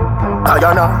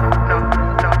 Guyana.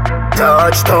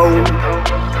 Touchdown.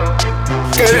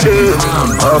 Tell them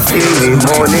I feel me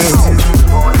money.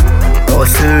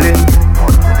 Hustling,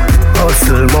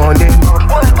 hustle money.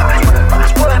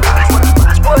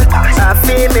 I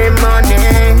feel me money.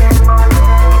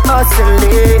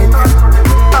 Hustling,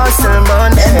 hustle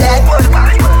money.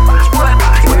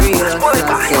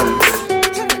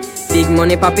 Big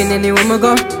money popping anywhere we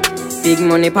go. Big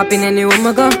money popping anywhere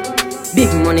we go.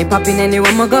 Big money popping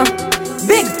anywhere we go.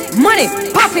 Big money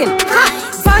popping.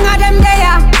 Fang of them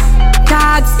there.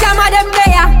 Tag scam of them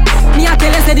there. Me a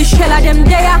tell you say the shell of them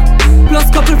there. Plus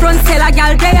couple front seller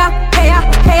gal there. Hey.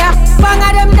 Fang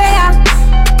of them there.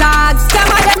 Tag scam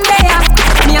of them there.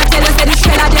 Me a tell you say the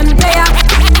shell of them there.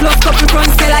 Plus couple front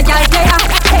seller gal there.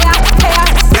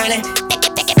 Hey.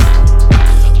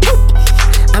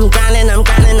 I'm grinding,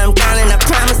 I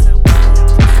promise.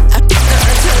 Until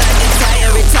I get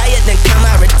tired, retired, then come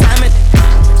out retirement.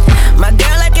 My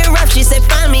girl like it rough, she said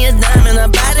find me a diamond. Her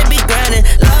body be grinding,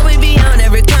 love we be on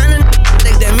every kind of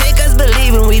like that make us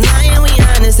believe when we lying, we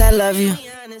honest. I love you.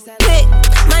 Hey,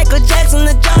 Michael Jackson,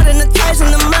 the Jordan, the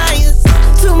Tyson, the Myers.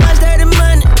 Too much dirty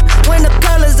money when the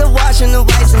colors are washing the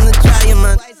whites and the dryer,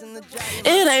 man.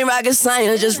 It ain't rocket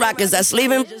science, just rockets that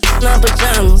sleep in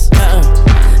pajamas.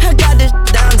 I got this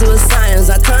down to a science.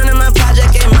 I turn in my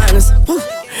project A-.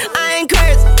 I ain't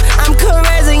crazy, I'm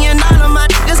crazy, and all of my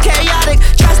niggas chaotic.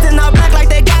 Dressed in all black like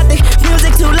they got the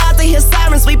music too loud to hear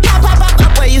sirens. We pop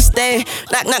up where you stay.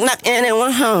 Knock,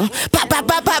 anyone home. Pop,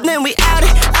 then we out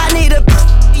it. I need a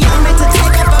young man to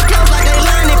take off our clothes like they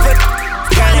learning for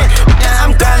grinding. Yeah,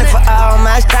 I'm grinding for all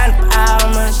my, grinding for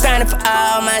all my, grinding for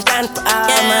all my, grinding for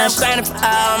all my, grinding for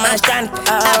all my, grinding for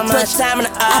all my. I put time in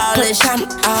all this, man.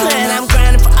 I'm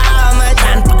grinding for all my,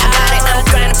 grinding for all my, I'm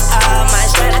grinding for all my,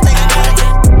 grinding.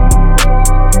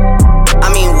 I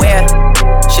mean, where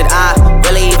should I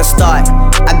really even start?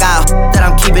 I got that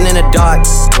I'm keeping in the dark.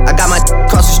 I got my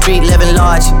across the street living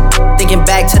large. Thinking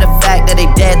back to the fact that they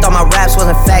dead, thought my raps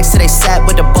wasn't facts till they sat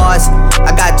with the bars.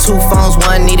 I got 2 phones,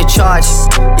 one need a charge.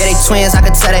 Yeah, they twins, I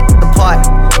could tell they apart.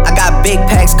 I got big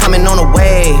packs coming on the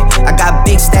way. I got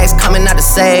big stacks coming out to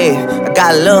save. I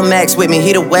got Lil Max with me,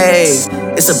 he the wave.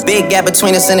 It's a big gap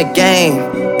between us in the game.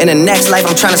 In the next life,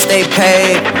 I'm trying to stay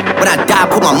paid. When I die,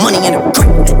 put my money in the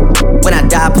grave. When I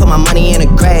die, put my money in the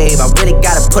grave. I really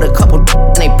gotta put a couple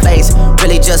in their place.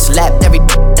 Really just lapped every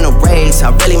in a race.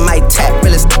 I really might tap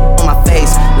really on my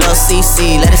face. Lil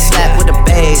CC, let it slap with the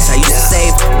bass. I used to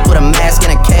save with a mask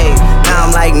in a cave. Now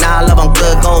I'm like, nah, love, I'm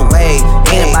good, go away.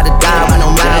 Ain't about to die when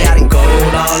I'm out.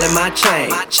 Gold all in my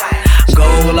chain.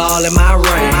 Gold all in my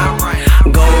ring.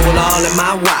 Gold all in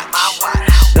my watch.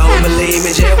 Don't believe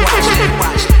me, just watch it.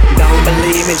 Don't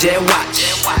believe me, just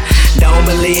watch. Don't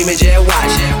believe me, just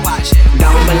watch.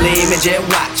 Don't believe me, just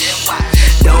watch.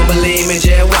 Don't believe me,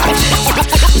 just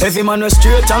watch. Every man was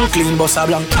straight and clean, bossa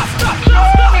blanca.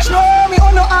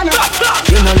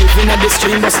 You know living at the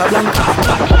stream, bossa blanca.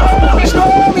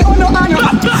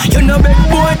 You know big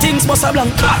boy things, bossa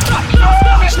blanca.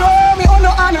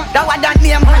 That one that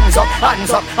name hands up.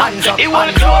 It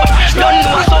won't close, don't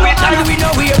know so it and we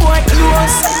know we a boy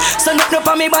close. So not up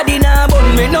on me body now, but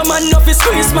me no man no fi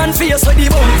squeeze man face for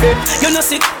the bump. You know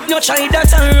sit, no try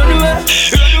that and run away.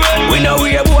 We know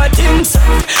we a boy things.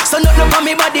 So not up on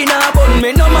me body now, but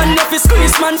me no man no fi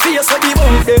squeeze man face for the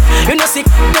bump. You know sit,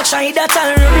 no try that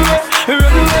and run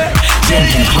away.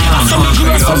 So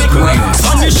me cross,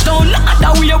 Spanish town,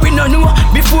 that way we no know.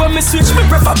 Before me switch, me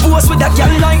prefer boss with a girl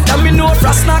like that. Me know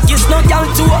frost knock is no girl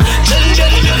too.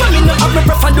 But me no have me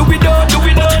prefer do it all.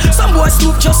 Some boys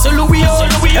look just so Louis all.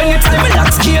 Anytime me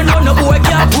lock skin on, no boy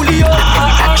can't bully you.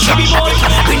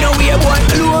 We know we a boy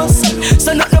close.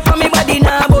 So nothing for me body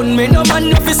now, but me no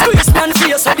man no fi squeeze man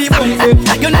face for the bump.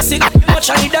 You know see much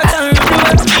I need that and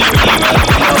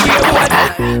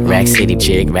rack city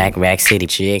chick, rack city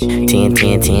chick. 10,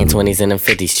 20s and them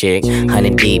 50s chick.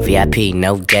 100 deep, VIP,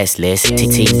 no guest list.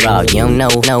 TT Raw, you don't know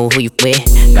who you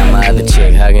with. Got my other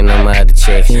chick, hugging on my other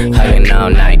chick. Hugging all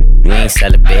night, we ain't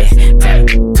sell a bit.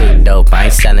 Too dope, I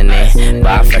ain't selling it.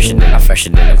 But I'm fresher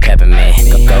than a peppermint.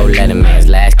 Go Letterman's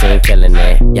last king killing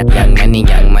it.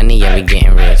 Young money, yeah, we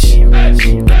getting rich.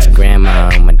 Get your grandma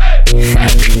on my girl,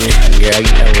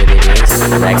 you know what it is.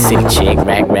 Rack city chick,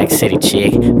 rack city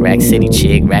chick. Rack city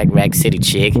chick, rack city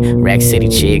chick. Rack city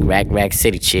chick, rack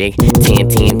city chick. 10,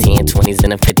 20s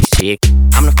and a 50s chick.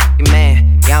 I'm the fucking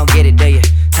man, y'all don't get it, do ya?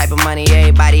 Type of money,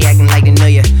 everybody acting like they knew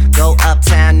ya. Go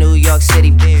uptown, New York City,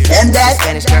 and that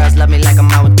Spanish girls love me like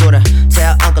I'm out with Duda.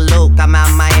 Tell Uncle Luke I'm out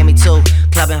in Miami too.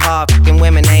 Clubbing hard, fucking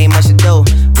women, ain't much to do.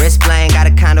 Wrist playing, got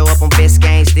a condo up on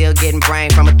Biscayne. Still getting brain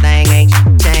from a thing, ain't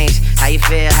changed. How you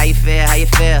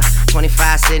feel?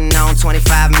 25 sitting on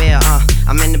 25 mil,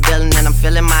 I'm in the building and I'm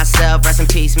feeling myself. Rest in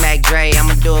peace, Mac Dre,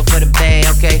 I'ma do it for the bay,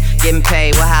 okay? Getting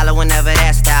paid, we'll holler whenever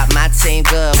that stop. My team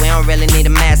good, we don't really need a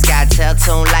mascot. Tell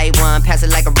Tune Light One, pass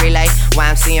it like a relay.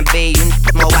 YMC and B, you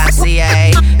more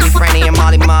YMCA. Me, Franny and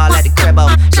Molly Mall at the cribbo.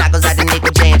 Shot goes out to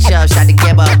Nico J and Chubb, shot to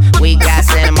Gibbo. We got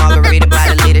Santa Margarita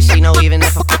by the leader. She know even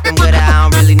if I'm fucking with her, I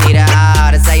don't really need her.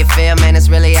 Oh, that's how you feel, man, that's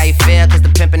really how you feel. Cause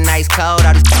the pimpin' nice cold,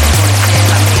 all this wanna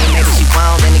chill. I mean, maybe she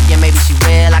won't, then again, maybe she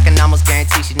will. I can almost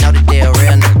guarantee she know the deal,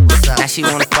 real nigga. What's up? Now she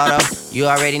want a photo, you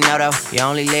already know though. You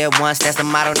only live once, that's the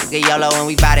motto, nigga, YOLO. And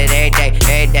we bout it every day.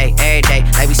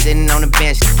 Like we sitting on the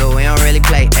bench, but we don't really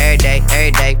play every day.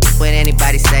 What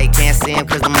anybody say, can't see him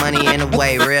cause the money in the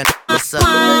way, real nigga. What's up?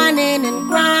 Whining and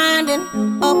grinding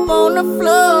up on the floor.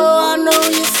 I know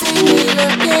you see me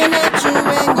looking at you,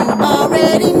 and you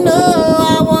already know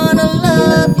I wanna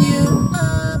love you.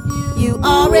 You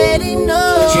already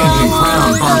know. Champion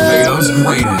Crown, Barbados'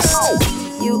 greatest.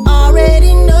 You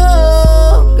already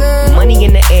know, girl. Money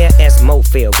in the air as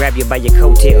Mofil. Grab you by your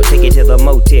coattail, take it to the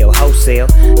motel. Wholesale,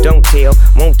 don't tell,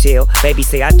 won't tell. Baby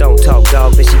say I don't talk,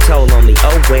 dog, but she told on me.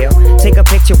 Oh well, take a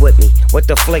picture with me. What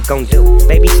the flick gon' do?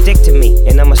 Baby, stick to me,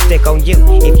 and I'ma stick on you.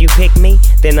 If you pick me,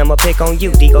 then I'ma pick on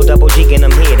you. Digo double G, and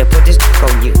I'm here to put this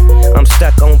on you. I'm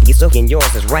stuck on you, and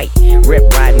yours is right.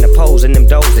 Rip riding the poles, and them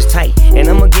doors is tight. And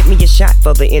I'ma get me a shot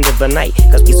for the end of the night.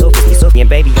 Cause we so, and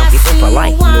baby, don't be so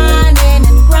polite. Whining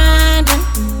and grinding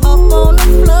up on the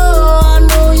floor. I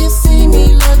know you see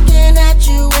me looking at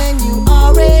you, and you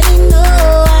already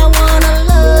know I wanna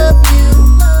love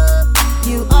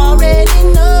you. You already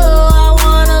know I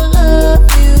wanna love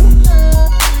you.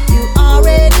 You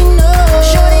already know.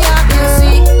 Shorty, I can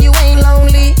see you ain't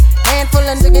lonely. Handful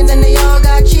of niggas and they all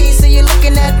got cheese. So you're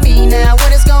looking at me now.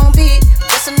 What it's gonna be?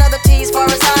 Just another tease, far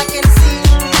as I can see.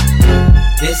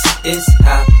 This is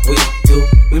how we do.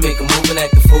 We make a move and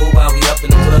act the fool while we up in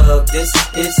the club. This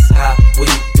is how we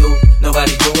do.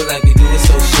 Nobody do it like we do it,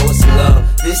 so show us some love.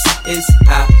 This is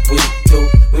how we do.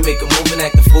 We make a move and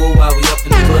act the fool while we up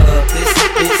in the club. This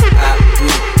is how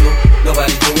we do.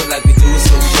 Nobody do it like we do it,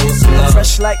 so show us some love.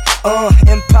 Fresh like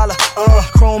Impala,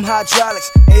 chrome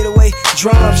hydraulics, 808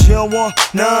 drums. You don't want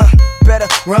none. Better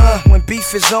run when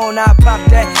beef is on. I pop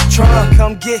that trunk.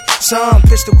 Come get some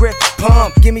pistol grip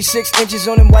pump. Give me 6 inches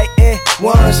on them white air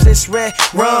ones. This red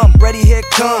rum, ready here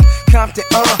come Compton.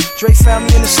 Drake found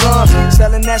me in the slums,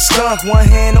 selling that skunk. One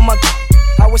hand on my.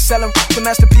 I was selling. The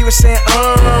Master P was saying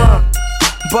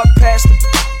buck past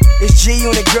the. It's G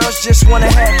unit, girls just wanna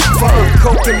have fun.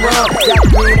 Coke and rum, got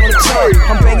green on the tongue.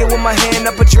 I'm banging with my hand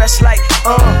up a dress like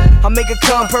I make it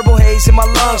come, purple haze in my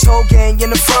lungs. Whole gang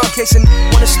in the front, case a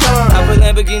wanna stun. I put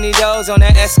Lamborghini doors on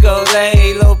that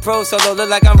Escalade. Low pro solo, look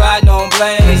like I'm riding on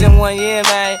blades. In 1 year,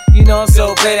 man, you know I'm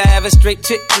so great. I have a straight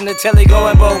chick in the telly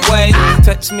going both ways.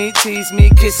 Touch me, tease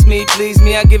me, kiss me, please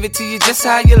me. I give it to you just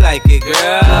how you like it,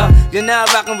 girl. You're now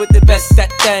rocking with the best.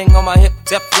 That thing on my hip,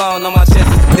 Teflon on my chest.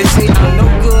 They say I'm no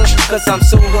good, cause I'm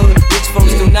so hood. Rich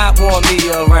folks do not want me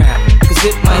around. Cause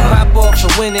it might pop off,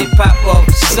 and when it pop off,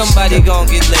 somebody gon'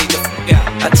 get laid the fuck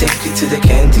out. I take you to the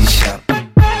candy shop.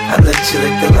 I let you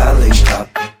lick the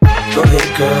lollipop. Go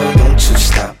ahead, girl, don't you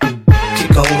stop.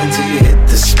 Keep going till you hit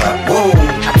the spot. Whoa.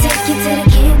 I'll take you to the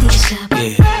candy shop.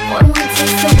 Yeah. One more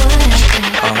taste of what I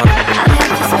got. I'll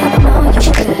have you spending all you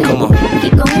got. Come on.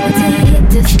 Keep going till you hit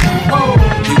the spot. Whoa.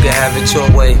 You can have it your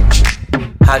way.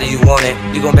 How do you want it?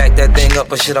 You gon' back that thing up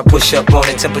or should I push up on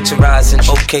it? Temperature rising,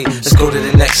 okay, let's go to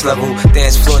the next level.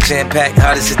 Dance floor jam-packed,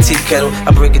 hot as a tea kettle.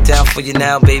 I break it down for you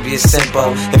now, baby, it's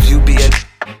simple. If you be a,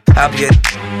 I'll be a.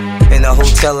 In the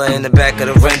hotel or in the back of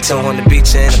the rental, on the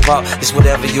beach or in the park, it's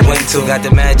whatever you into. Got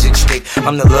the magic stick,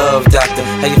 I'm the love doctor.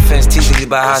 How your friends teasing you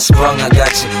about how I sprung, I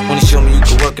got you. Wanna show me you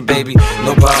can work it, baby?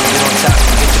 No problem, get on top,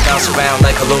 get to bounce around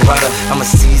like a low rider. I'm a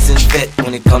seasoned vet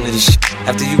when it comes to this shit.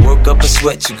 After you work up a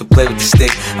sweat, you can play with the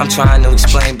stick. I'm trying to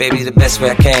explain, baby, the best way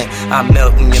I can. I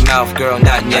melt in your mouth, girl,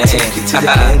 not in your hand. Take you to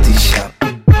the candy shop.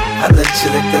 I let you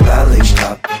lick the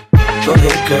lollipop. Go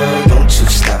ahead, girl, don't you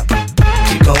stop.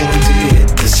 Keep going till you hit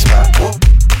the spot.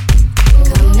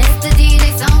 Mr.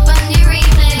 DJ, some funny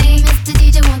replay. Mr.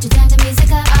 DJ, won't you turn the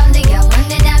music up? All the girls on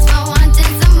the dance floor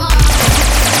wanting some more.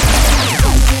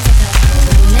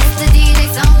 Mr. DJ,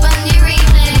 some funny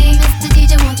replay. Mr.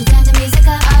 DJ, won't you turn the music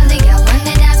up? All the girls on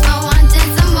the dance floor wanting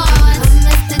some more.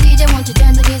 Mr. DJ, won't you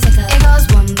turn the music up? It goes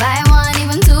 1 by 1,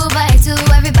 even 2 by 2.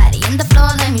 Everybody in the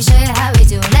floor, let me show you how we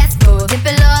do. Let's go. Dip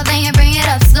it low, then you bring it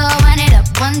up slow. Wind it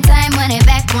up 1 time, wind it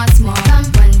back once more. Come,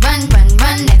 run, run, run,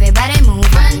 run. Everybody move,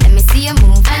 run. Let me see you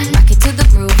move, and rock it to the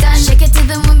groove. Done. Shake it till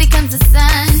the moon becomes the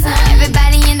sun.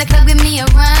 Everybody in the club, give me a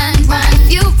run, run.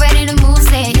 If you ready to move,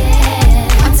 say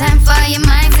yeah. 1 time for your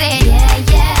mind, say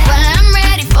yeah, yeah. Well, I'm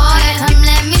ready for it. Come,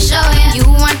 let me show you. You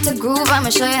want to groove? I'ma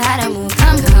show you how to move.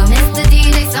 Come, come, Mr.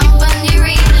 DJ, some funny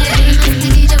replay. Mr.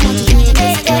 DJ, won't you get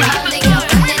this?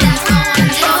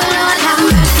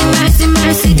 Mercy,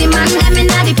 mercy, demand them in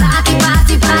the party,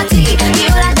 party, party. The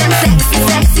whole of them sexy,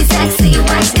 sexy, sexy.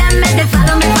 Watch them as they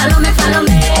follow me, follow me, follow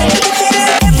me.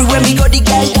 Everywhere we go, the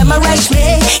girl them a rush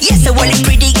me. Yes, I want a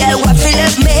pretty girl what feel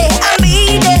love me. I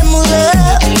need them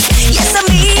love. Yes, I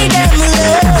need them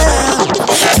love.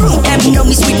 True, them know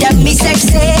me sweet and me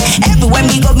sexy. Everywhere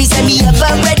me go, me say me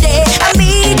ever ready. I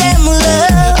need them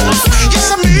love.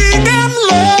 Yes, I need them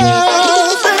love.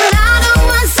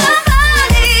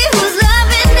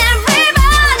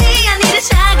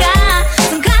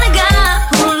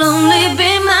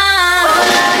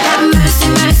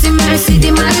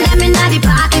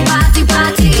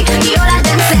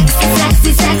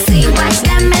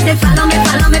 Follow me,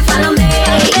 follow me, follow me.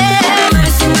 Yeah.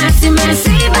 Mercy, mercy,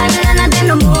 mercy. But none of them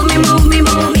no move me, move me,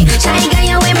 move me. Shy guy,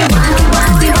 you with me, want it,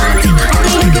 want it, want it.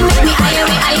 Only you can make me higher,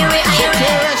 higher, higher.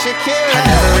 Shakira, I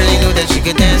never really knew that she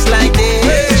could dance like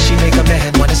this. She make a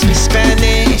man wanna speak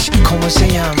Spanish. Como se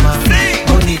llama?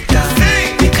 Bonita,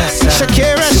 Picasa.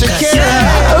 Shakira,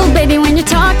 Shakira. Oh, baby, when you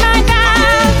talk like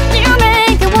that, you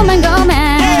make a woman go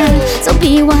mad. So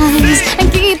be wise and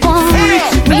keep on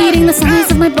reading the signs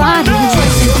of my body.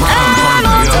 I'm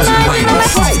on tonight, and my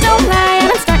hearts don't lie, and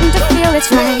I'm starting to feel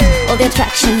it's right. All the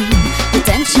attraction, the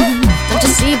tension. Don't you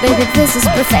see, baby, this is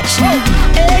perfection.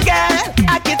 Hey girl,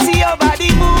 I can see your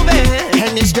body moving,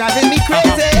 and it's driving me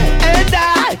crazy. And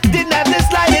I didn't have the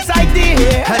slightest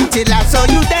idea until I saw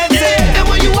you dancing. And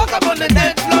when you walk up on the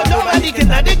dance floor, nobody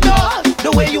can ignore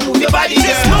the way you move your body,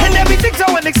 girl. And everything's so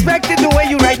unexpected, the way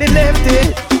you right and left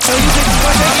it. So you just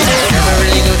wanna get it. Never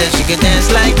really knew that she could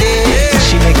dance like this.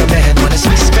 She make a man wanna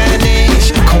speak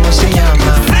Spanish. Como se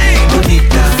llama?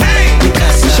 Bonita,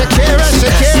 Picasa. Shakira,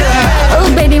 Shakira. Oh,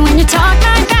 baby, when you talk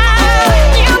like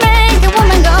that, you make a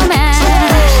woman go mad.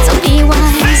 So be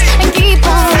wise and keep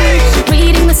on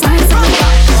reading the signs of my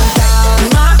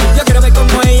body. Yo quiero ver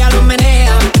cómo ella lo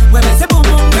menea. Mueve ese boom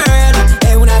boom girl.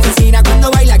 Es una asesina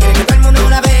cuando baila, quiere que todo el mundo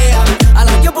la vea. I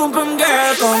like your boom boom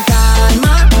girl. Con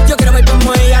calma, yo quiero ver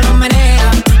cómo ella lo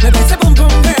menea. Mueve ese boom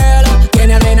boom girl.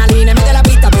 Tiene adrenalina, mete la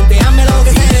pista, planteame lo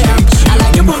que sea. I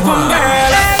like your boom boom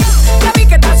girl. Ya vi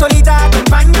que estás solita,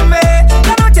 acompáñame.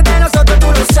 La noche de nosotros tú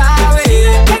lo sabes.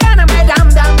 Que gáname dam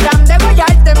dam dam de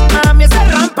guayarte, mami. Ese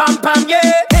ram pam pam, yeah.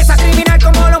 Esa criminal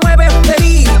como lo mueve es un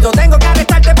delito. Tengo que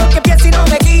arrestarte porque pienso y no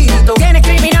me quito. Tienes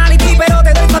criminality, pero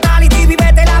te doy fatality.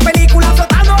 Vivete la película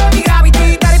flotando en mi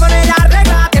gravity. Dale y poner la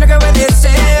regla, tienes que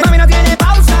obedecer. Mami, no tiene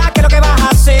pausa, ¿qué es lo que vas a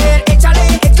hacer?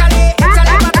 Échale, échale,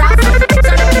 échale para atrás.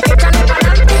 Échale, échale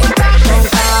para adelante. Con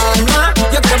calma,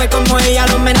 yo quiero ver cómo ella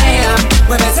lo menea.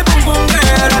 Mueve ese boom boom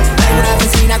girl. Hay una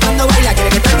asesina cuando baila, quiere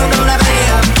que todo el mundo la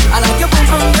vea. I like your boom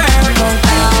boom girl. Con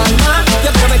calma,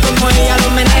 yo quiero ver cómo ella lo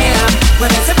menea.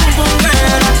 Mueve ese boom boom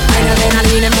girl. Hay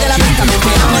adrenalina en la pista, me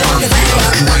pegamos lo que sea.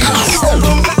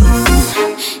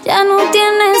 Ya no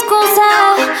tiene excusa.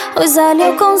 Hoy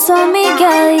salió con su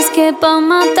amiga, dice que pa'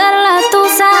 matar la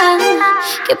tusa.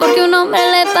 Que porque un hombre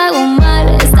le pagó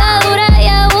mal, está dura y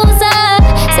abusa.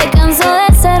 Se cansó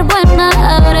de ser buena,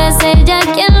 ahora es ella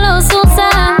quien los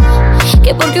usa.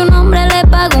 Que porque un hombre le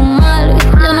pagó mal,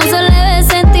 yo no soy leve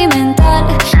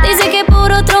sentimental. Dice que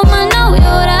por otro más no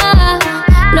llora,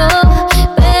 no.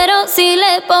 Pero si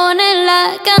le ponen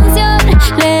la canción,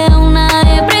 le da una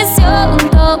depresión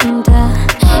tonta.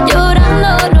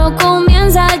 Llorando lo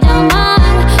comienza a llamar,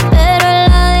 pero él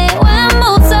la dejó en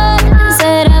buzón.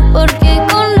 Será por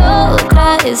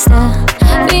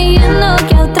fingiendo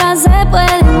que otra se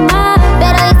puede más.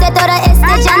 Pero hice todo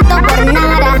este llanto por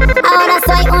nada. Ahora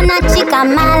soy una chica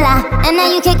mala. And now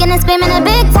you kicking and screaming a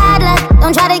big toddler.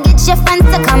 Don't try to get your friends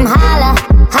to come holla,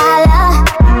 holla.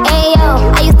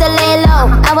 Ayo, I used to lay low.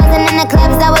 I wasn't in the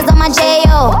clubs, I was on my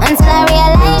J.O. Until I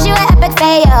realized you were epic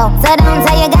fail. So don't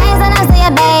tell your guys that I'll say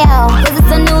a bail. Cause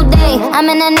it's a new day, I'm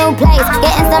in a new place.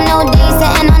 Getting some new days,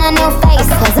 sitting on a new face.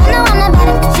 Cause I know I'm the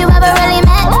baddest you ever really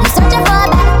met. You searching for a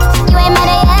baddest, you ain't met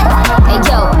it yet. Hey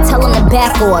yo, tell him to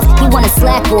back off. He wanna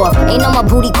slack off. Ain't no more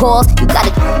booty calls, you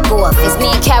gotta go off. It's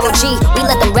me and Karol G, we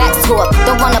let the racks talk.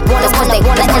 Don't run up on us cause they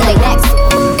wanna end their backs.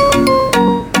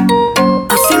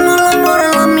 Hacemos el amor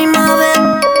a la misma vez.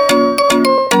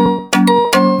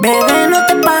 Bebé, no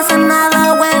te pasa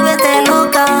nada, vuélvete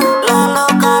loca.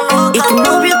 Y tu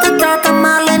novio te trata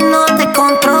mal, él no te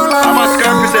controla.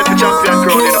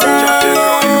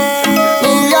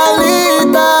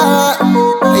 Miguelita,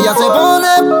 ella se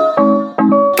pone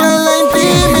que la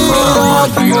intimida.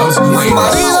 Su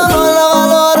marido no la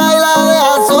valora y la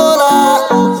deja sola.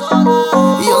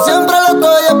 Y yo siempre la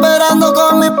estoy esperando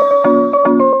con mi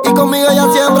y conmigo ella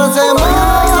siempre se moja.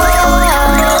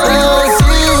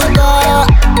 Bebecita,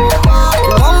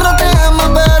 un hombre te ama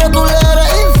pero tú le eres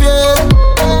infiel.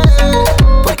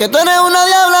 Porque tú eres una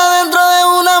diabla dentro de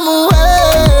una mujer.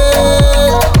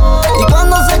 Y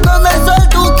cuando se esconde el sol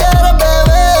tú quieres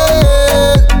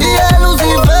beber. Y es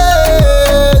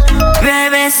Lucifer.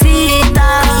 Bebecita,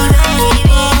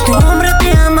 tu hombre te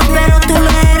ama pero tú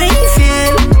le eres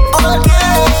infiel. ¿Por qué?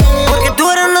 Porque tú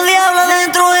eres una diabla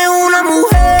dentro de una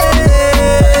mujer.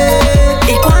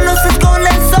 Y cuando se esconde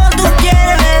el sol tú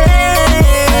quieres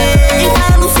beber. Y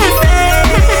es Lucifer.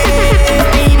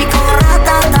 Baby, con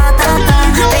ratatata.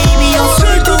 Baby, yo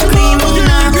soy tu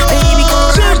criminal. Baby, con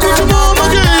ratatata.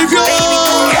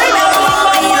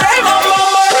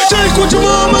 Take what your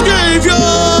mama gave you.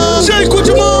 Take what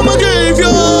your mama gave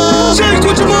you. Take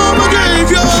what your mama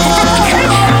gave you.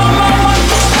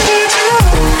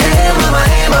 Hey mama,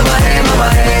 hey mama, hey mama,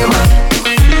 hey mama.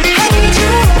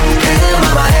 Hey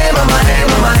mama, hey mama, hey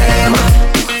mama, hey mama.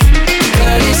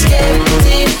 Girl, it's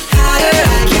getting hotter,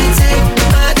 I can't take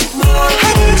much more.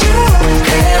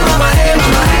 Hey mama, hey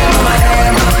mama, hey mama, hey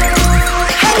mama.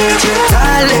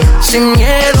 Dale, sin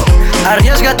miedo,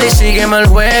 arriésgate y sígueme el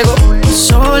juego.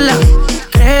 Sola,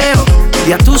 creo,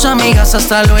 y a tus amigas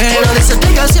hasta luego. No dices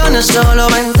explicaciones, solo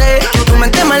vente. Tu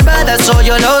mente malvada, eso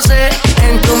yo lo sé.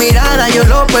 En tu mirada yo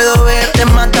lo puedo ver. Te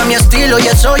mata mi estilo y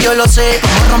eso yo lo sé.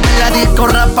 Como romper la disco,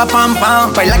 rapa, pam,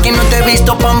 pam. Baila que no te he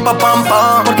visto, pam, pam, pam,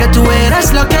 pam. Porque tú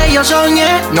eres lo que yo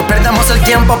soñé. No perdamos el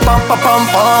tiempo, pam, pam, pam,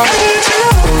 pam.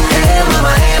 Hey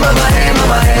mama, hey mama, hey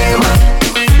mama, hey mama.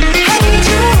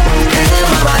 Hey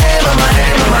mama, hey mama,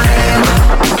 hey mama, hey mama.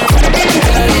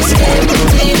 Girl, it's getting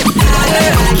hotter,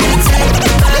 I can't take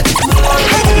much more.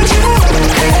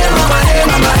 Hey mama, hey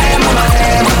mama, hey mama,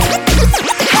 hey mama.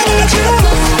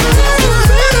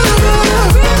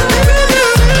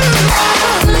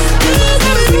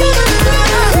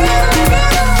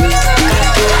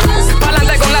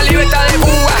 Pa'lante con la libertad de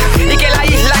Cuba y que la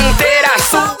isla entera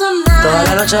suba. Toda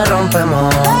la noche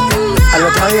rompemos, al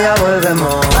otro día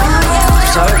volvemos.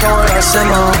 ¿Sabes cómo lo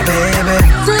hacemos, baby?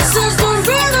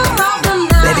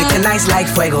 Baby, tonight's like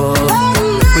fuego.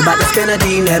 We bout to spend the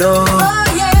dinero.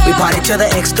 We party to the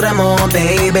extremo,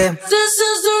 baby.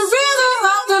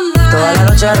 Toda la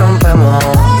noche rompemos,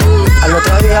 al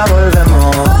otro día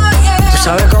volvemos. Tú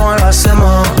sabes cómo lo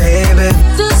hacemos, baby.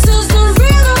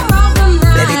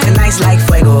 Baby, tonight's like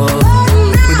fuego.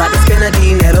 We bout to spend the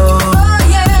dinero.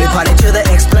 We party to the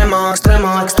extremo,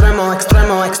 extremo, extremo,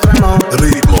 extremo, extremo.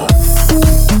 Ritmo.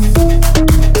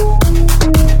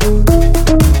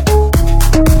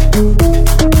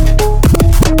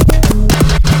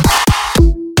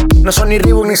 No son ni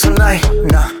Reebok ni Sonai,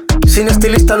 nah. Sin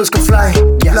estilista luzco fly,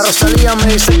 yes. La Rosalía me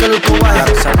dice que luzco guay.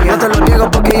 No te lo niego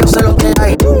porque yo sé lo que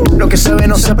hay. Lo que se ve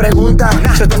no se pregunta.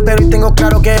 Yo te espero y tengo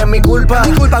claro que es mi culpa.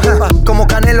 Como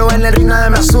Canelo en el ring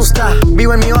nadie me asusta.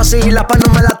 Vivo en mi oasis y la paz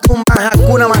no me la tumba.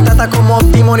 Hakuna Matata como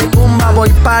Timon y Pumba. Voy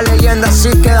pa' leyenda así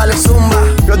que dale zumba.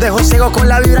 Los dejo ciego con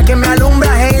la vibra que me alumbra.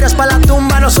 Haters pa' la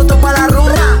tumba, nosotros pa' la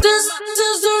rumba.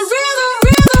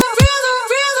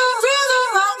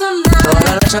 Toda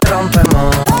la noche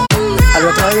rompemos, al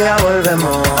otro día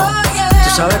volvemos. Tú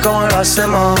sabes cómo lo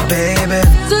hacemos, baby.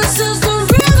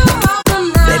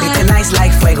 Baby, tonight's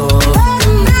like fuego.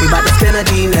 We bout to spend the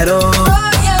dinero.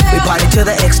 We party to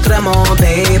the extremo,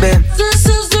 baby.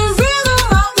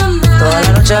 Toda la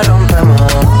noche rompemos,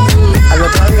 al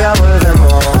otro día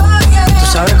volvemos. Tú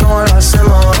sabes cómo lo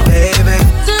hacemos, baby.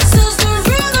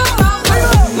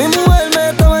 Mi mujer me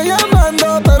estaba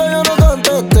llamando, pero yo no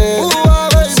contesté.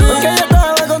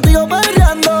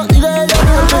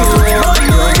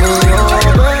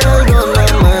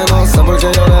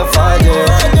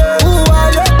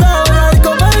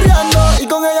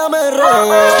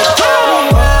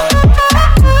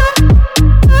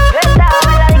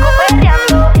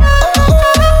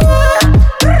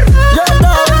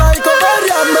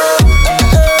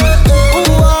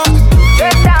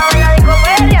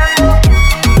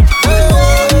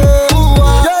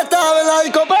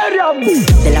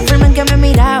 De la forma en que me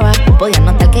miraba, podía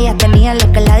notar que ella tenía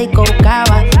lo que la disco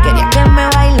buscaba. Quería que me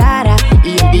bailara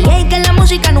y el DJ que la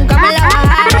música nunca me la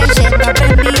bajara. Y se está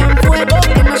prendida en fuego,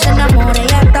 que no se enamore,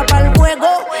 ella está pa'l juego.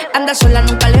 Anda sola,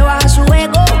 nunca le baja su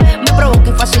ego. Me provoca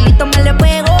y facilito me le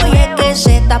pego. Y es que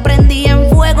se está prendida en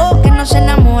fuego, que no se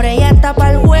enamore, ella está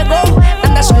pa'l juego.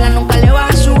 Anda sola, nunca le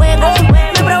baja su ego.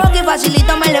 Me provoca y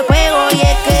facilito me le pego. Y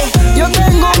es que yo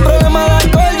tengo un problema de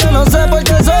alcohol, yo no sé por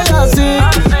qué soy así.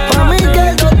 Para mí que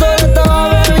el doctor estaba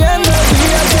bebiendo y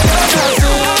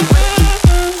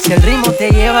si el ritmo te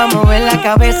lleva a mover la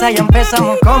cabeza, ya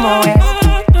empezamos como es.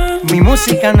 Mi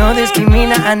música no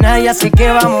discrimina a nadie, así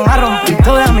que vamos a romper.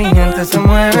 Toda mi gente se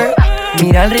mueve,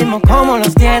 mira el ritmo como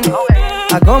los tiene.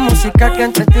 Hago música que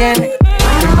entretiene.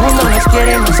 El mundo nos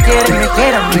quiere, me quieren.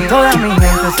 Y toda mi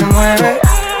gente se mueve,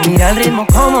 mira el ritmo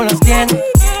como los tiene.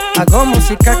 Hago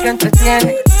música que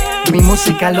entretiene. Mi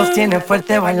música los tiene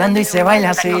fuerte bailando y se baila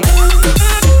así.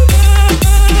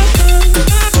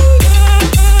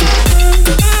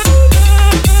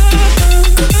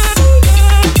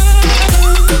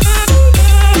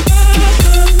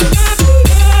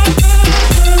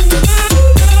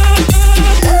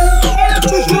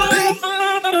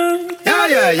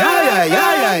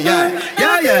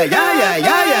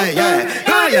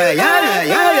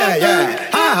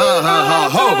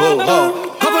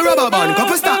 Couple rubber band,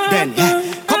 couple stop then, yeah.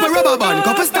 Couple rubber band,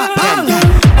 couple stop then, yeah.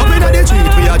 Up inna the street,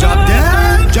 we a drop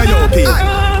dead. J.O.P.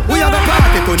 We have a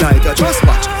party tonight, you just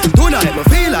watch. Tonight, me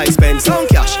feel like spend some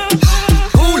cash.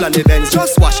 Cool on the Benz,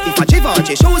 just watch. If a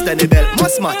Givenchy shoes, then the belt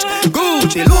must match.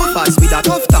 Gucci loafers with a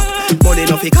tough top. Money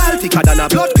no fi call thicker than a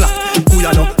blood clot.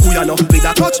 Kuyano, with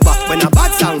a touch back. When a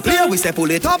bad song play, we say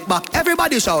pull it up back.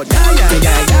 Everybody shout, yeah, yeah,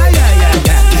 yeah, yeah, yeah, yeah,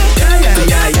 yeah. Yeah, yeah,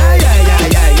 yeah, yeah, yeah, yeah,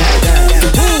 yeah, yeah,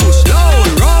 yeah. Push, low,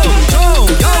 roll, jump,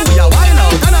 yo, we a wild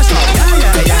out and a shout. Yeah,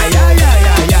 yeah, yeah, yeah, yeah,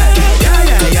 yeah, yeah. Yeah,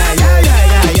 yeah, yeah, yeah, yeah,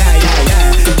 yeah, yeah, yeah,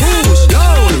 yeah. Push,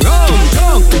 low, roll,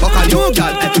 jump. Fuck a new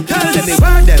girl, tell them the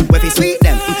word them, where fi sweet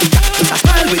them. A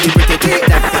style with the pretty treat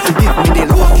them. Give me the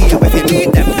low key, where fi need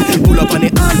them. Pull up on the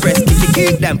armrest,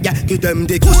 kick them. Yeah, give them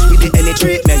the kush with the any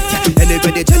treatment. Yeah,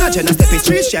 anybody Jenna step is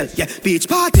street shell. Yeah, beach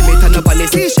party me turn up on the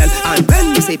seashell. And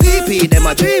when we say PP, them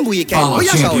a dream weekend. Follow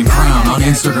Champion Crown on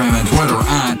Instagram and Twitter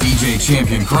at DJ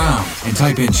Champion Crown. And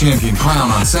type in Champion Crown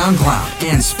on SoundCloud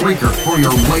and Spreaker for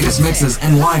your latest mixes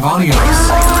and live audios.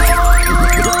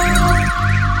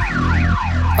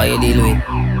 How you deal with?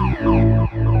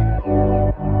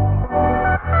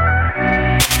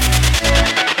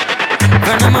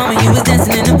 From the moment you was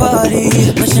dancing in the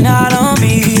party, pushing out on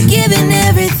me, giving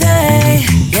everything,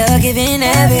 you're giving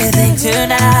everything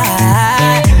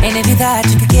tonight. And if you thought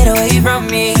you could get away from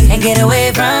me, and get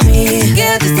away from me,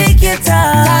 girl, just take your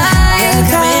time. You're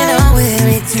coming on with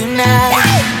me tonight.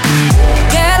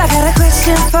 Girl, I got a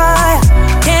question for you.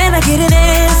 Can I get an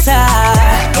answer?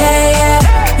 Yeah, yeah,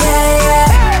 yeah,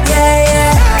 yeah, yeah,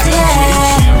 yeah,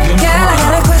 yeah. Girl, I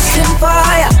got a question for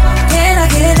you. Can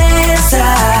I get an answer?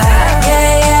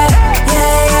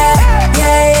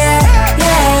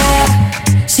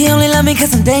 She only love me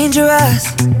cause I'm dangerous.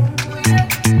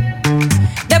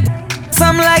 That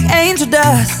something like angel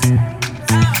dust.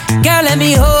 Girl, let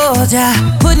me hold ya.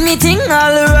 Put me ting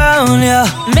all around ya.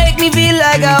 Make me feel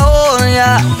like I own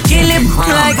ya. Kill it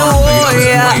like a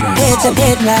warrior. Hit the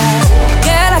deadline.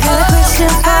 Girl, I got a question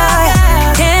for ya.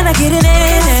 Can I get an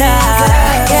answer?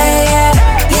 Yeah, yeah,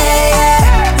 yeah,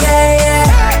 yeah, yeah, yeah,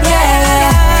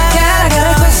 yeah. Girl, I got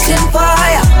a question for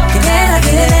ya. Can I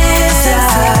get an answer?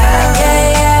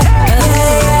 Yeah, yeah.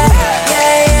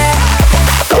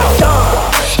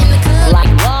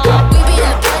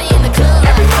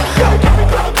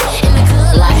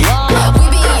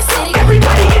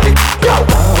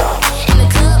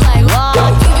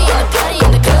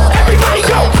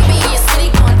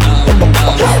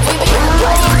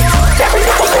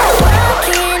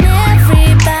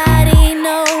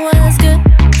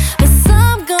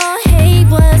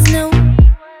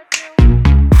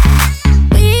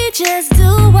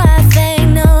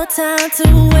 To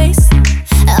waste,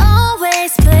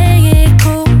 always play it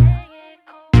cool.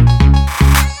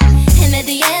 And at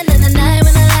the end of the night,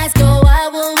 when the lights go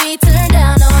out, will we turn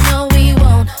down? Oh no, we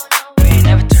won't. We ain't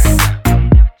never turned down.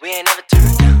 We ain't never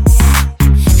turned down.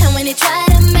 And when they try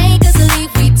to make us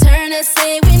leave, we turn and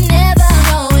say we never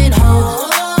going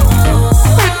home.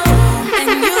 And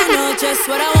you know just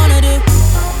what I wanna do.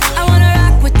 I wanna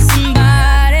rock with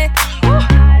somebody.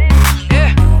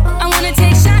 I wanna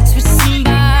take shots with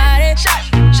somebody.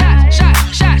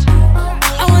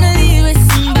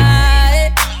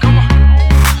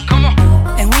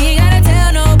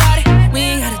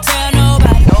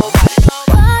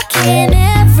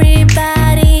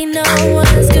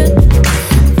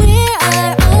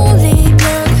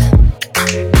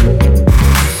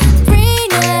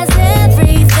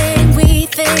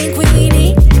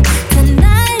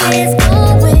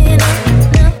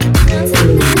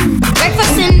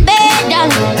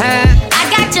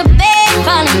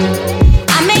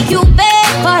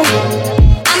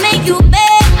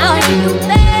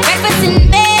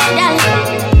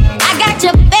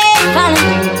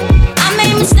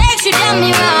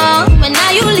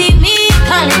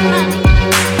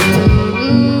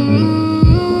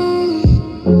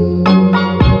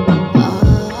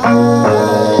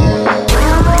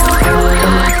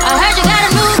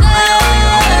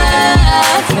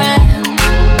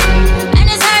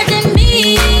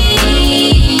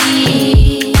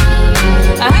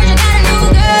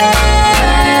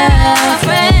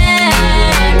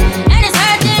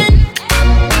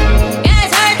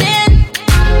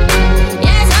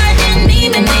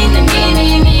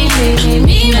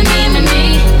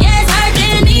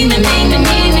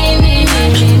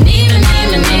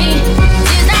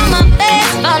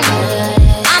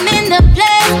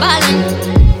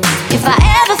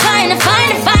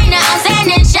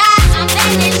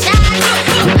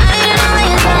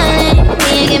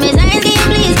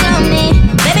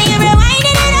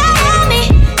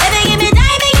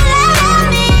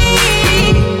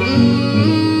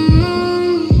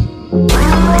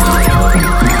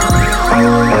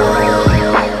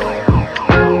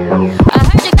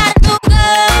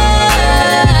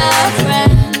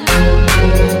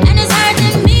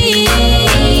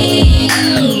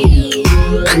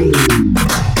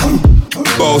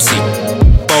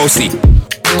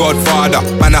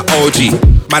 a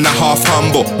OG. Man a half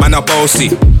humble, man a bossy.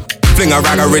 Fling a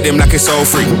rag a rhythm like it's all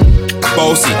free.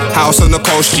 Bossy, house on the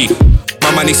coast G.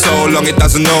 My money so long it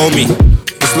doesn't know me.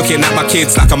 It's looking at my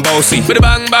kids like I'm bossy. With a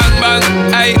bang, bang, bang,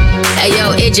 aye. Hey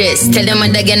yo, Idris, tell them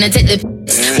I'm gonna take the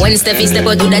when Steffi step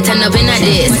out, do that turn up in a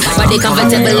this. Body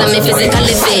comfortable, I'm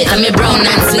physically fit. I'm brown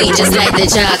and sweet, just like the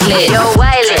chocolate. Yo,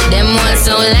 Wiley, them ones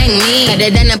don't like me.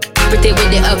 Other than a pretty with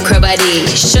the upcrow body.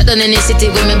 Shut down in the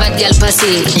city with me bad girl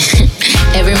pussy.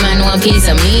 Every man want piece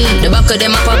of me. The back of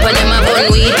them a pop and them a bun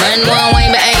weed. Man want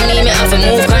wine behind me, me have to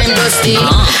move crime dusty.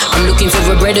 I'm looking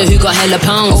for a brother who got hella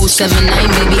pounds. 079,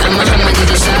 baby, I'm a hammer to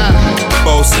the shop.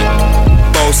 Bossy,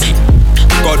 bossy.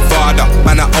 Godfather,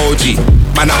 man a OG.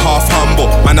 Man a half humble,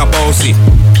 man a bossy.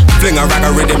 Fling a rag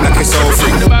a rhythm like it's all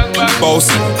free.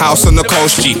 Bossy, house on the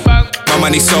coast G. My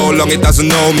money so long it doesn't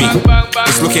know me.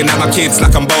 It's looking at my kids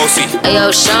like I'm bossy. Hey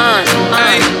yo, Sean,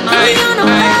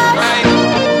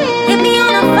 Hit me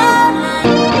on the phone.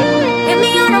 Hit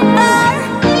me on the phone.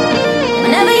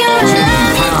 Whenever you're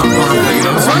alone, I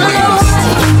wanna know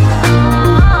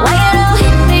why you don't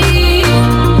hit me.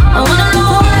 I wanna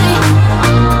know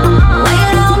why you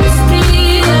don't miss me.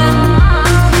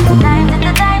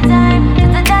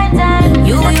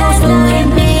 You used to hit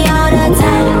me all the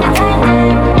time.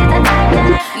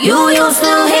 You used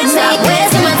to hit me. Stop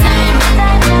wasting my time.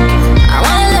 I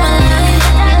wanna live my life.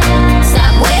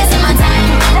 Stop wasting my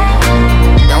time.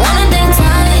 Don't wanna think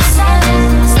twice.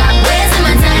 Stop wasting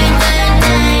my time,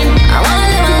 time. I wanna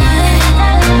live my life.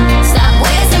 Stop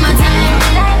wasting my time.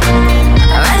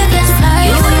 I'd rather catch flights.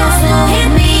 You used to hit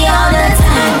me all the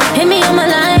time. Hit me on my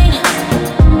line.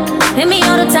 Hit me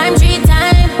all the time, 3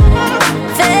 times.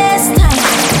 First time.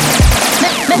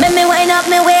 Make me wind up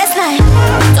my waistline.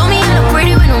 Told me I look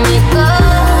pretty when I wake up.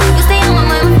 You stay on my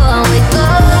mind before I wake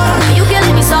up. Now you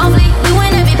killing me softly. We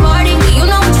win every party. You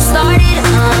know what you started.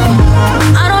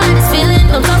 I don't like this feeling.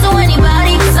 Don't talk to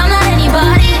anybody, 'cause I'm not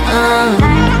anybody.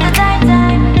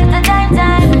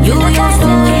 You used to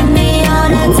hit me all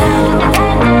the time.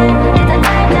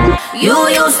 You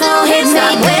used to hit me.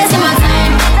 Stop wasting my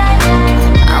time.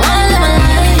 I wanna live my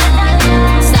life.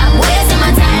 Stop wasting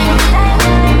my time.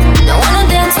 Don't wanna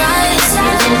dance twice.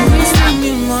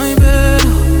 In my bed,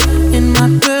 in my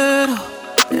bed,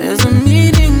 there's a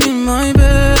meeting in my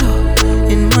bed,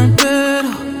 in my bed,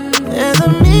 there's a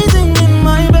meeting in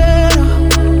my bed,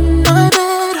 my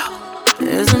bed,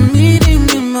 there's a meeting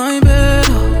in my bed,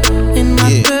 in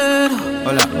my bed.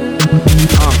 Hold up.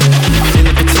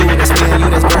 Dinner for two, that's me and you,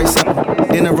 that's very simple.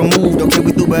 Dinner removed, okay,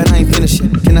 we through, but I ain't finished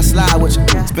yet. Can I slide with you?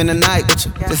 Spend the night with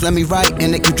you. Just let me write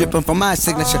and it keep dripping from my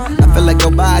signature. I feel like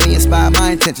your body inspired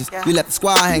my intentions. You left the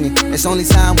squad hanging, it's only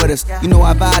time with us. You know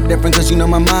I vibe different, cause you know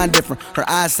my mind different. Her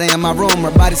eyes say in my room,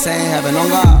 her body saying heaven on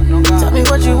God. Tell me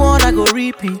what you want, I go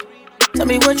repeat. Tell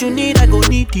me what you need, I go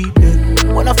deep, deep.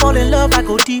 When I fall in love, I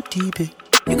go deep, deep.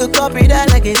 You could copy that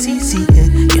like a CC.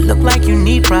 You look like you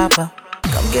need proper.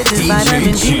 Come get this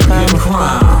vitamin D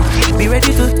power. Be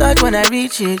ready to touch when I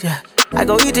reach it, yeah. I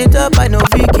go eat it up, I know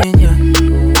vegan, yeah.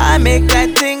 I make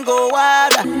that thing go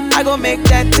wild. I go make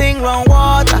that thing run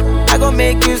water. I go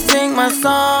make you sing my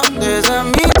song. There's a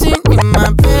meeting in my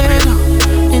bed,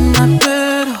 in my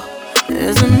bed.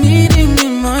 There's a meeting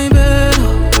in my bed,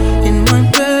 in my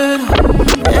bed.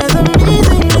 There's a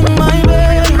meeting in my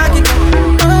bed, my bed.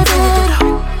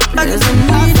 There's a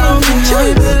meeting in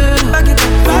my bed.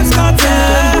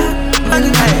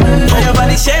 Your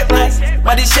body shape nice,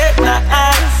 body shape nice.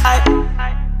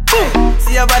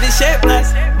 See your body shape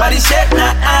nice, body shape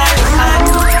nice.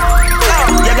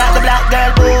 You got the black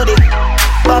girl booty,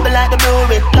 bubble like the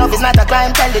brewery. Love is not a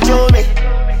crime, tell the jury.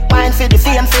 Wine for the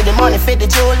fame, for the money, for the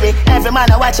jewelry. Every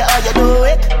man I watch you how you do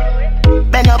it.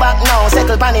 Bend your back now,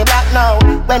 settle pan the black now.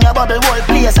 When your bubble whole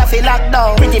place I feel locked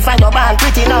down. Pretty find your band,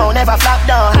 pretty now, never flop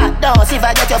down. Hot down, see if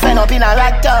I get your friend up in a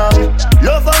rack down.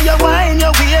 Love how you wine,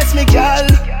 your waist me girl.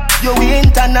 You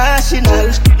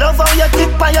international. Love how you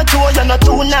tip on your toe, you're not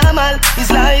too normal. It's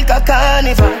like a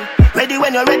carnival. Ready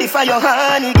when you're ready for your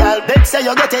honey, girl. Bet say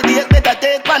you get a date, better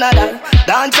take Panadol.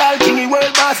 Dance all kingy,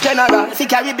 world boss general. Fi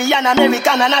Caribbean,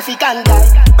 American and African guy.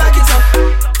 Back it up,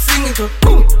 fling it up,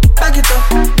 boom. Back it up,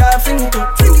 girl, fling it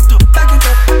up, fling it up. Back it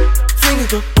up, fling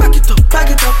it up, back it up, back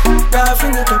it up, girl,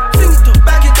 fling it up, fling it up.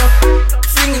 Back it up,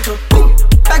 fling it up, boom.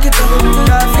 Back it up,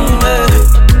 girl, fling it up.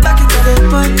 Back it up,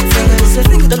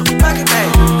 fling it up, back it up.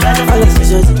 All of it,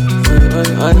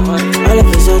 all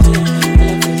of it.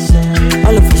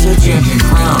 All of it, Champion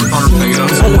Crown,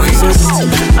 Barbados,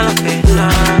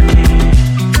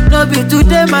 no be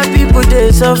today, my people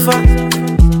they suffer.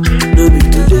 No be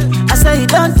today. I say you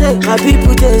don't take my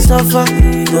people they suffer.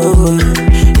 No,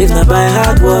 if not by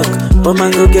hard work, But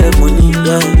man go get money,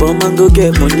 yeah. But man go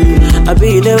get money. I be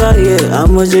you never hear how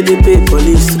much they pay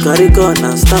police to carry gun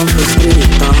and stand for street.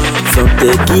 From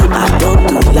the key I talk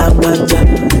to Lagbaja.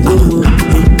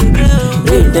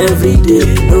 Rain every day,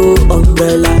 no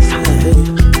umbrellas.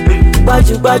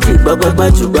 Baju,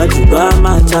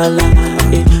 machala.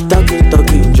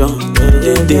 Talking, John.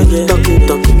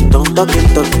 Talking.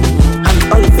 And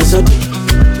all of a sudden,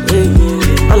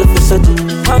 all of a sudden,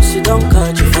 how she don't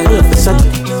catch you. All of a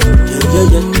sudden,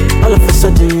 yeah. All of a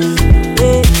sudden,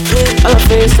 all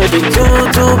of a sudden, 2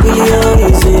 billion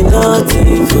is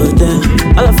nothing for them.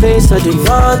 All of a sudden,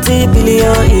 40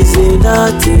 billion is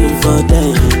nothing for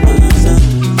them.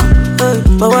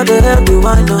 But what the hell do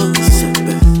I know?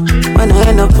 When I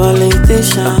ain't a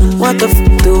politician, what the f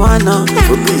do I know?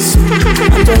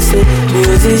 I'm just a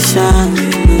musician.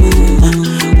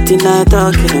 Till I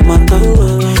talk in a matter.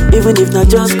 Even if not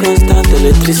just constant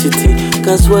electricity.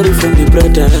 Cause what if from the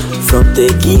brother? From the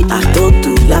key I talk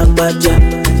to Lagbaja.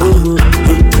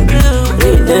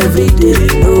 Rain every day,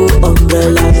 no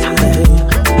umbrellas.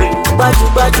 Baju,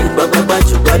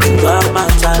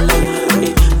 machala.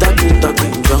 Talking,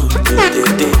 drum.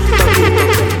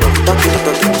 Talking.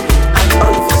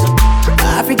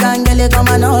 African girl, come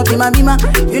on up in my bima.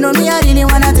 You know me, I really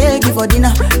wanna take you for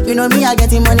dinner. You know me, I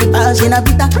getting money, pass in a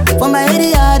pita. For my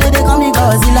area, they call me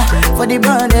Godzilla. For the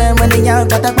brand, when they young,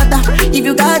 pata. If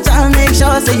you got chance, make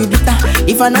sure say you bitter.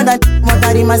 If another want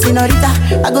carry my senorita,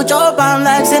 I go chop and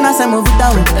like say na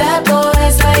semovita. Bad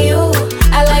boys like you,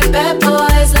 I like bad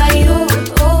boys like you.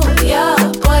 Ooh, yeah,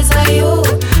 boys like you,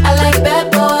 I like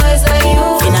bad boys like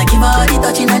you. Finna give her all the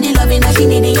touching and the loving that she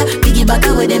need, yeah. Back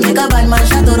away, they make a bad man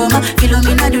shot to Roma.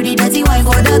 Philomena do the dirty wine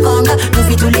for the conga. No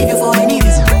fit to leave you for any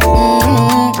reason.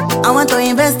 I want to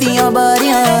invest in your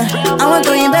body, I want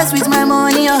to invest with my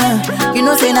money, You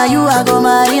know say now you I go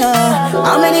marry,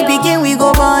 How many picking we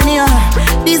go bunny,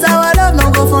 This our love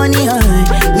no go funny,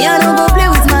 Me I don't go play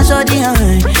with my shorty,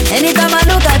 Anytime I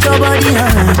look at your body,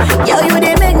 Yo, you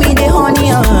they make me the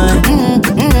honey,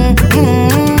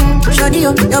 Shorty,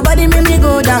 your body make me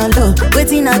go down low.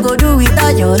 Waiting I go do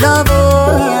without your love,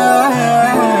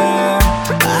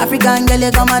 African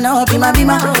girl, come on up in my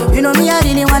bima. You know me, I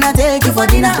really wanna take you for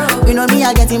dinner. You know me,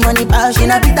 I getting money, pass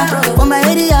in a pita. For my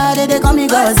area, they call me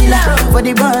Godzilla. For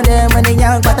the brand, when they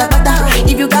young, pata.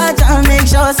 If you got chance, make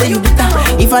sure say you bitter.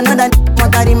 If another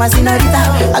want carry my senorita,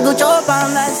 I go chop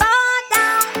and like.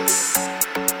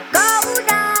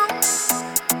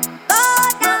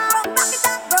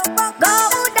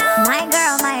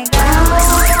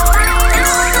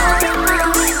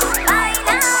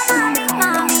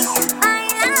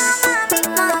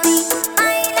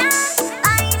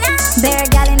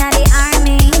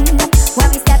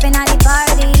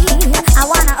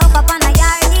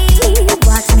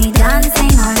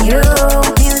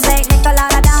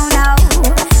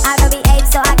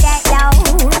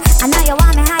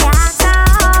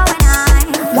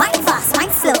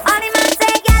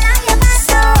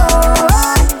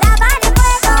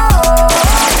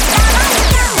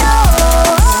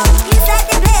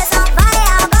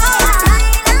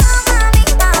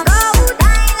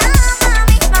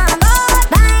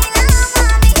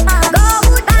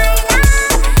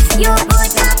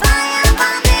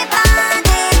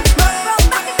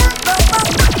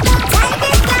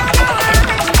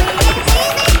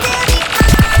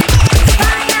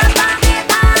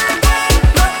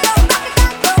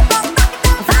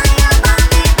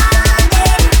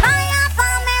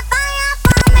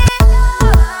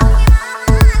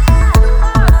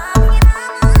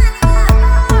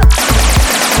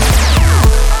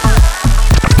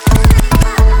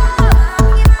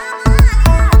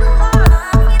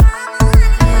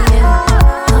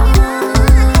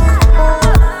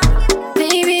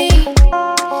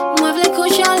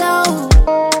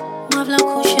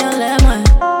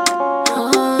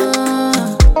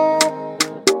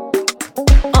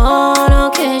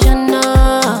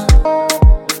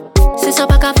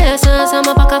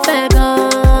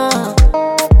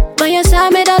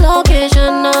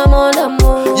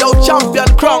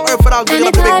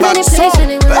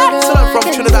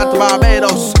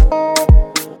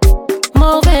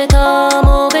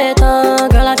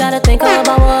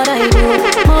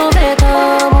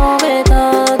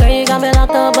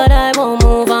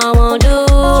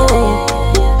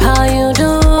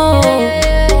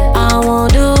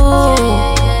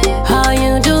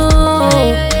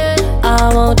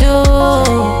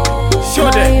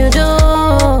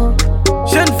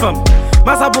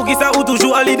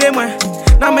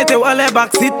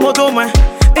 Backseat moto moi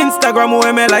Instagram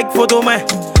ou me like photo moi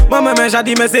Maman men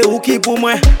jadi me se ou ki pou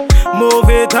moi Move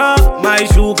it up, my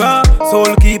sugar,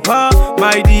 soul keeper,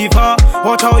 my diva.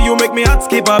 Watch how you make me hot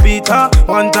skip a beater.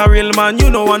 Want a real man, you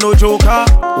know I no joker.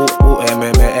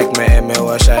 Ek me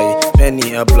wa shy.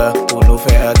 Many a blood, who no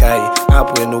fair guy.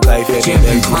 Après no guy fair.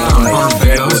 Champion Crown,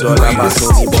 Barbados,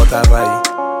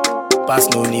 Pass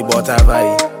no ni bota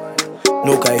vai.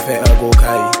 No guy fair go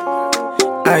kai.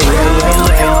 Ay,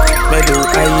 me do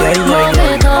ay.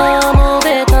 Move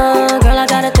it on, girl, I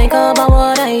gotta think about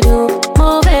what I do.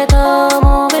 Move it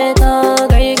on,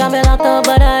 girl, you got me locked up,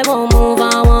 but I won't move,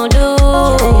 I won't do.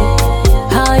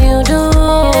 How you do?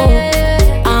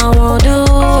 I won't do.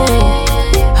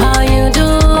 How you do?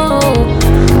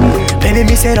 Baby,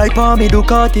 me say right pa me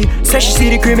Ducati. Say she see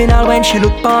the criminal when she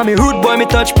look pa me. Rude boy, me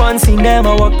touch pan, seen them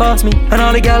a walk past me. And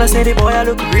all the gals say the boy I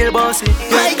look real bossy.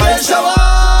 My girl, show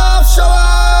off, show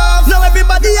off. Now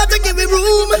everybody have to give me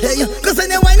room. Cause when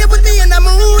you whine, you put me in the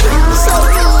mood. So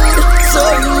rude, so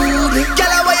rude.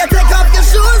 Girl, I want you take off your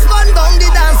shoes, run down the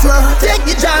dance floor. Take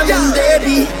the jam,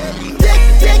 baby.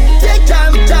 Take jam, take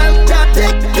jam,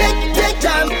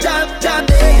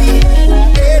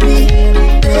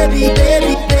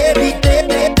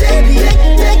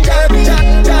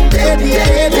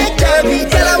 baby.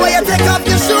 Girl, I want you take off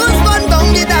your shoes, run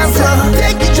down the dance floor.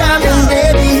 Take the jam,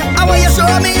 baby. I want you show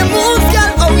me your moves, girl.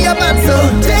 Oh, you're bad, so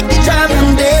take the jam,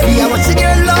 baby. I want you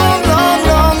get long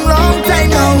time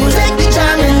now. Take the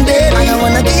jam, baby. I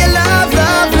wanna give you love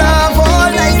all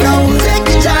night now. Take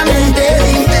the jam,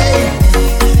 baby.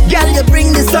 Girl, you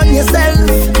bring this on yourself.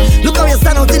 Look how you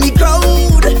stand out in the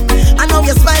crowd. I know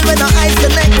you smile when our eyes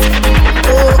connect.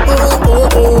 Oh.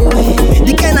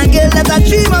 The kind of girl that I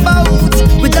dream about,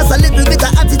 with just a little bit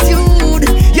of attitude.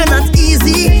 You're not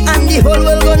easy, and the whole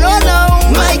world gon' know now.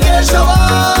 My girl, show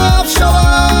off.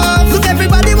 Look,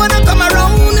 everybody wanna come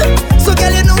around. So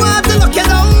girl, you know I have to lock you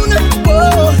down.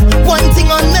 Oh, one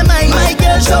thing on my mind. My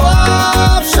girl, show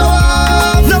off.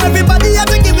 Now everybody have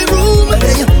to give me room.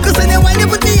 Cause when you whine, you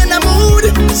put me in the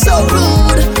mood. So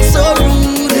rude.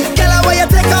 Girl, I want you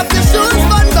take off your shoes,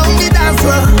 run down the dance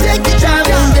floor. Take the jam,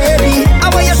 baby. I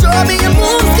want you show me your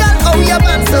moves, girl. Oh, you're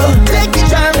bad, so take the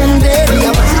jam, baby.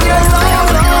 I want you get long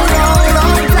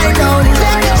time down.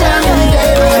 Take the jam,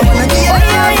 baby. I wanna give you all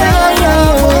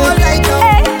night long.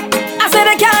 Hey, I said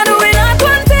I can't do it not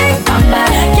one thing.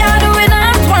 Can't do it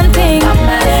not one thing.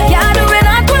 Can't do it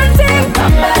not one thing.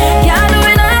 Can't do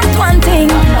it not one thing.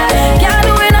 Can't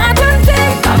do it not one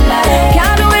thing.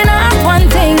 Can't do it not one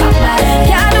thing.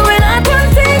 Can't do it not one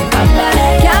thing.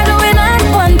 Can't do it not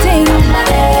one thing.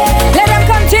 Let them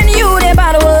continue their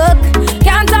bad work.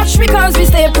 Can't touch me cause we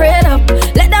stay prayed up.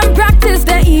 Let them practice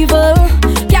their evil.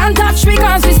 Can't touch me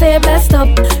cause we stay blessed up.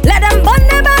 Let them burn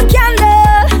their back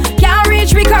candle. Can't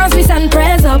reach me cause we send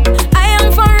prayers up. I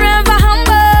am forever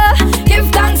humble. Give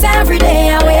thanks every day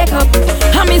I wake up.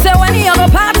 And me say when you have a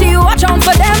party, watch out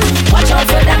for them. Watch out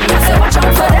for them, I say watch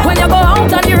out for them. When you go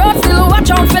out on the road, still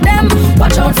watch out for them.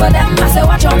 Watch out for them, I say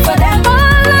watch out for them.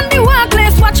 All on the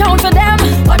workplace, watch out for them.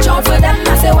 Watch out for them,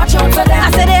 I say watch out for them. I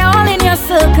say they all in your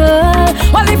circle.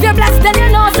 Well, if you're blessed, then you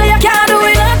know, so you can't do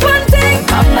it not one thing.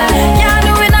 Can't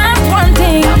do it not one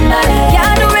thing.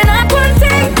 Can't do it not one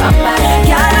thing.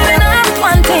 Can't do it not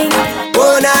one thing.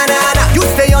 Oh, na. You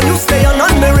stay on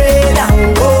my radar.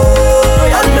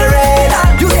 Oh, on my radar.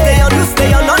 You stay on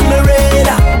my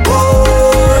radar.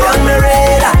 Oh, on my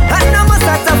radar. And I must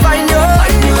have to find you.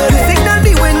 You signal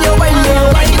me when you whine you.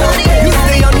 You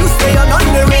stay on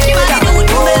my radar.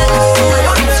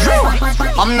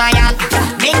 Come now, yeah.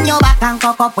 Bend your back and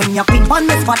cock up when you pin on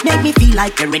the spot. Make me feel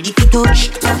like you're ready to touch.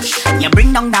 You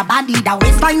bring down the body, the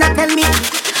waistline, and tell me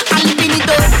I'll pin it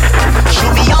up.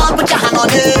 Show me all, put your hand on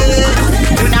it.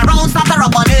 Turn around, start to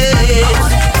rub on it.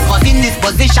 Cause in this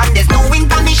position, there's no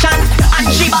intermission. And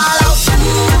she ball out.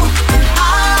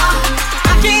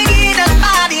 I can't get a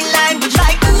body language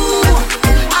like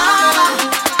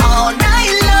all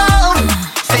night long.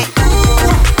 Say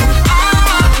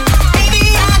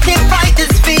baby, I can't fight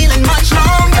this feeling much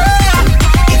longer.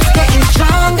 It's getting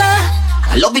stronger.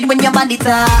 I love it when your body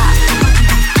talk.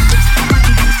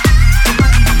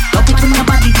 Love it when your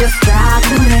body just talk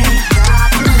to me.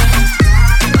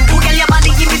 Oh, girl, your body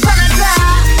give me fun and talk.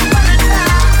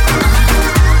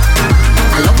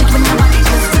 I love it when your body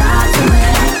just talk to me.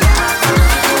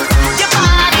 Your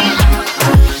body.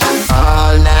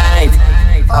 All night.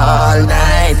 Party.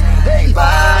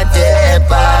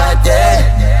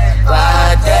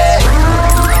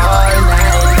 All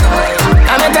night.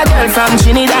 I met a girl from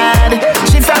Trinidad.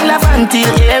 She from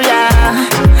Laventille area.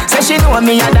 Say she know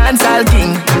me a dancehall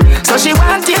king, so she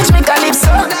want teach me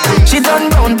calypso. She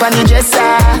done round pon the dresser.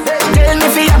 Tell me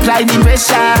fi apply the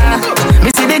pressure.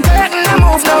 Me see the curtain a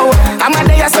move now. I'm a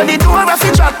there so the door a fi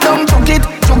drop down. Took it.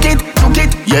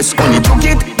 Yes, only took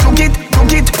it.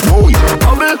 Boy,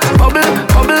 bubble.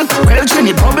 Well,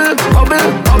 Trini, bubble,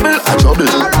 a trouble.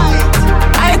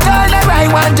 I told her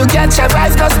I want to catch a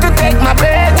rise just to take my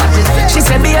breath. She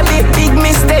said, be a big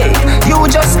mistake. You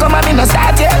just come and me no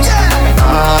start yet.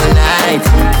 All night.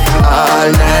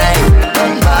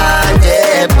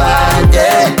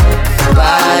 Party.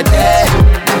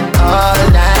 All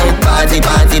night, party.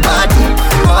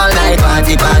 All night,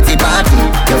 party.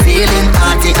 You're feeling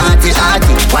arty.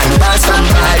 One bar,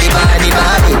 somebody, body.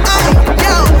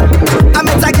 Yo, I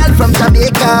met a girl from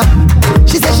Jamaica.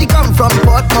 She said she come from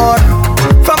Portmore.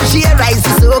 From she rise to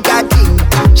Soca King.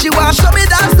 She want show me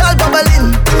dance all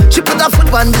bubbling. She put her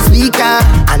foot on the speaker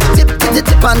and tip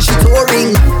and she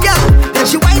touring. Yo, then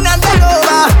she whine and bend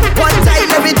over. One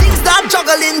time everything start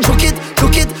juggling. Juke it.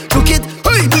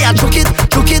 Hey, me a juke it.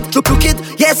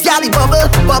 Yes, y'all bubble.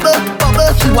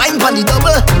 She whine for the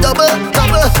double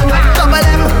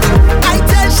M. I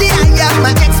tell she I am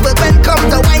my expert when come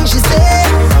to wine. She say,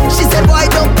 boy,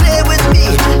 don't play with me.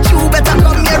 You better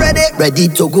come here ready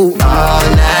to go. All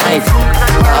night.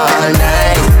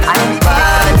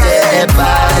 Party.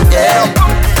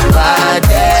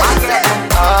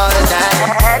 All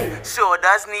night.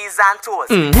 Shoulders, knees and toes.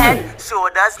 Head,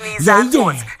 shoulders, knees and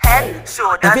toes. Head,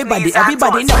 shoulders, everybody, knees and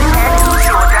everybody toes. know. Head,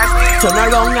 shoulders, knees. Turn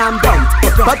around and bend.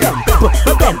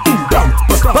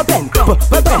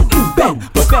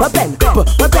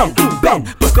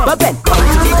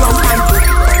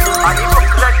 On the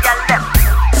Brooklyn girl them,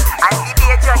 and the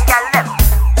Bajan girl them.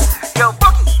 Yo,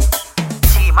 Boogie,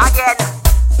 team again.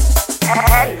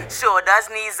 Head, shoulders,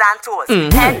 knees and toes.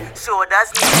 Head, shoulders,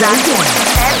 knees and toes.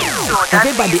 Head, shoulders,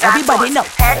 everybody, knees and everybody toes. know.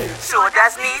 Head,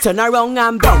 shoulders, knees. Turn around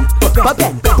and bend.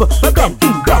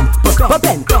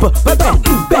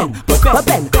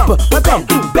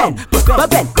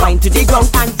 Wind to the ground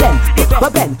and bend.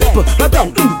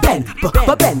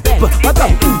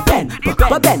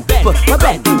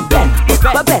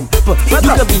 You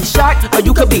could be short or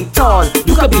you could be tall.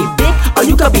 You could be big or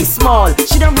you could be small.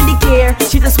 She don't really care,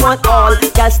 she just want all.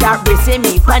 Girl start bracing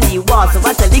me on the wall. So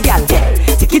I tell the girl,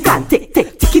 tick it and tick,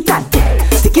 tick it and tick,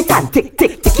 tick it and tick, tick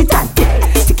it and tick, tick it and tick,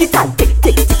 tick it and tick,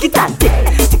 tick it and tick,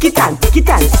 tick it and tick,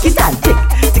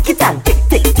 tick it and tick,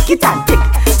 tick it and tick,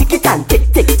 tick it and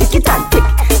tick, tick it and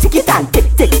tick, tick it and tick,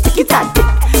 tick it and tick,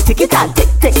 tick it and tick,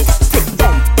 tick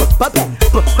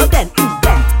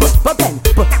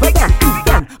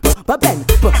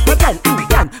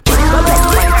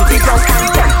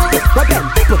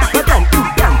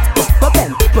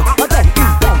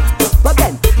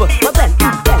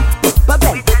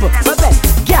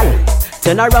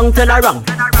Turn around.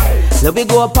 Now we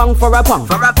go a pong for a pong.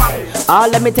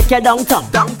 Let me take you downtown.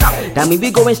 Then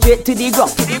we going straight to the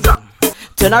ground.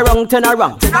 Turn around.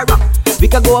 We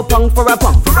can go a pong for a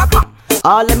pong.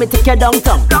 Let me take you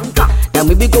downtown. Then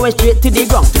we going straight to the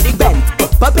ground.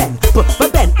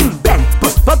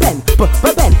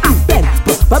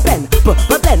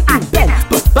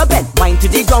 Bend. Wind to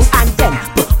the ground and bend.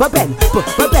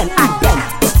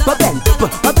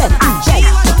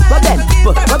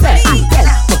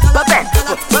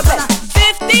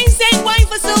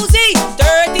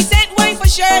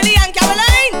 Shirley and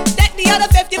Caroline, take the other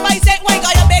 55-cent wine,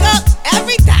 got you big up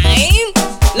every time.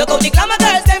 Look how the glamour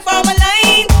girls them form a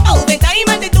line. Over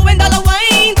time and they doing dollar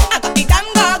wine. I got the damn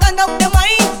gargan up the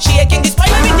wine, shaking this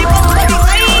wine with the bump of the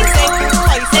wine. Say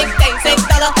 5 cent, 10 cent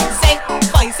dollar. Say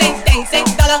 5 cent, 10 cent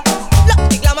dollar. Look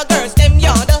the glamour girls them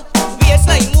yonder,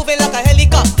 waistline moving like a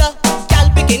helicopter.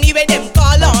 Gal bikini with them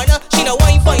call on her. She no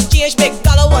wine fine, change big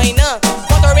dollar wine.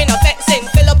 Put her in a vexing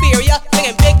Philipperia,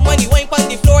 bringing big money wine on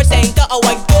the floor center. A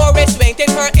white Doris waiting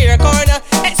her ear corner.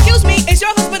 Excuse me, is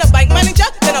your husband a bank manager?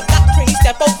 Then a black pretty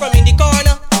step out from in the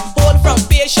corner. Hold from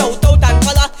face, shout out and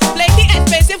color. Play the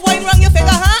expensive wine wrong your figure,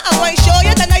 huh? I'm going to show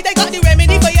you tonight I got the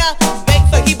remedy for ya. Beg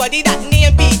for he body that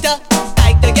name Peter.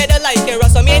 Tied together like a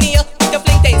WrestleMania. With the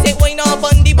fling 10 cent wine up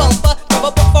on the bumper.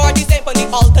 Rub up 40 cent on the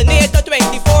alternator.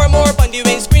 24 more on the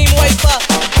windscreen wiper.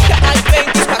 The high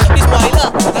 20s pack up this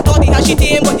boiler. I thought he had shit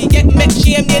in, but he get met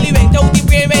shame. Nearly went out the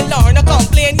brain when Lorna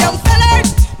complain. Young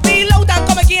fellas, be loud and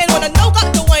come again. When I know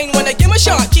got the wine, when I give my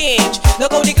short change.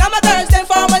 Look how the glamour girls then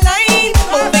form a line.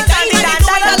 Moving down the dance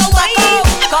all the wine.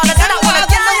 Gonna get out, wanna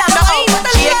get out.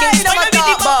 Shaking the with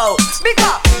the bow.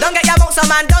 Because don't get your mouth, so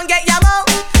man, don't get your mouth.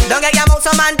 Don't get your mouth,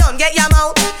 so man, don't get your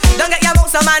mouth. Don't get your mouth,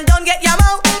 so man, don't get your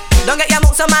mouth. Don't get your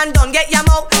mouth, so man, don't get your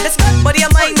mouth. Let's go, body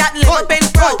your mind that live up in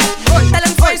pro. Tell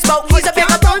him first about he's a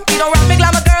bigger bone. He don't rock big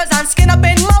glamour girls and skin up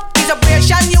in mouth. He's a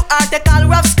British and you are the call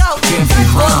rough scout.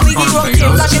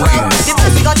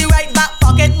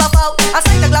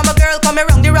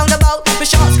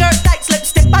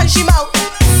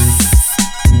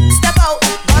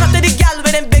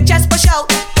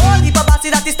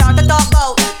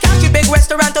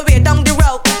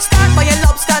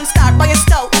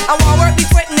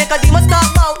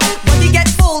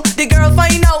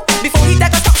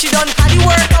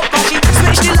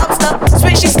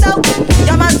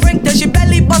 Your man drink till she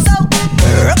belly bust out.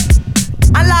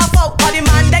 And laugh out, but the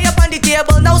man they up on the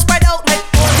table now spread out. Make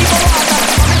more people water.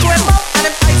 Coming to him out, and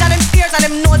them eyes and them ears and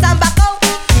them nose and back out.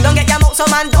 Don't get your mouth, so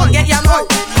man, don't get your mouth.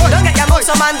 Don't get your mouth,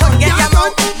 so man, don't get your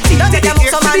mouth. Don't get your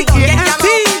mouth, so man, don't get your mouth.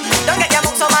 Don't get your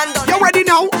mouth, so man, don't. You ready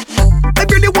now? I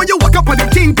really want you walk up on the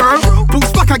thing, girl.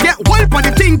 Boost back and get wild on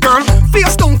the thing, girl.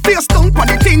 Face down on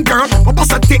the thing, girl. I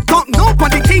bust a TikTok, no on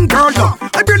the thing, girl.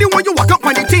 I really want you walk up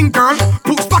on the thing, girl.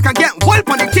 Boost back and get wild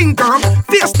on the thing, girl.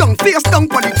 Face down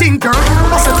on the thing, girl. I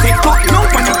bust a TikTok, no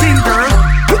on the thing, girl.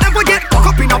 You ever get woke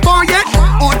up in a bar yet?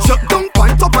 Or jump down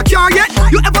on top of a car yet?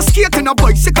 You ever skate in a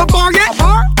bicycle bar yet?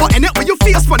 But in it when you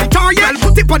face for the tar yet?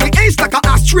 Put it on the edge like a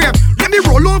ashtray. Let me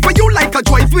roll over you like a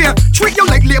driveway. Treat you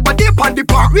like Labor Day on the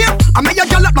parkway. I make you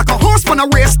gallop like a horse on a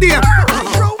race day.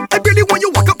 I really want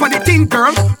you walk up on the thing,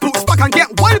 girl. Boost back and get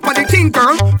wild on the thing,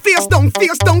 girl. Face down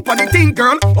on the thing,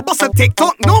 girl. I bust a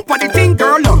TikTok, no on the thing,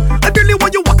 girl. I really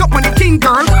want you walk up on the thing,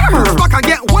 girl. Boost back and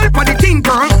get wild on the thing,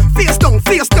 girl. Face down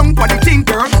on the thing,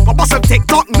 girl. I bust a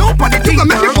TikTok, no on the thing, girl.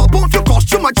 Make you pop off your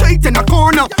costume and tight in the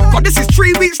corner. But this is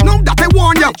 3 weeks now that I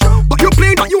warn you. But you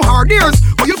play that you hard ears.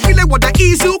 Or you feel like what the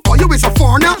ease you, or you is a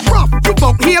foreigner. Rough, you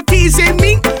bout here teasing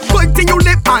me, biting your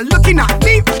lip and looking at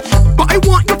me. But I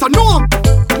want you to know,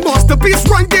 Master Beast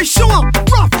run this show.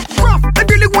 Rough, I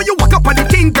really want you walk up on the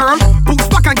thing, girl. Boost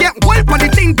back and get wild on the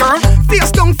thing, girl. Face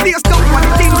down on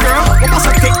the thing, girl. I must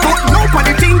have TikTok, no on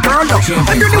the thing, girl.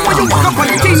 I really want you walk up on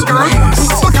the thing, girl.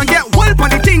 Boost back and get wild on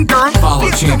the thing, girl. Follow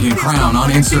Champion Crown on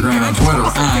Instagram and Twitter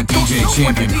at DJ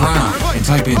Champion Crown. And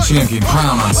type in Champion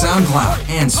Crown on SoundCloud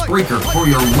and Spreaker for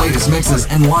your latest mixes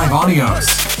and live audios.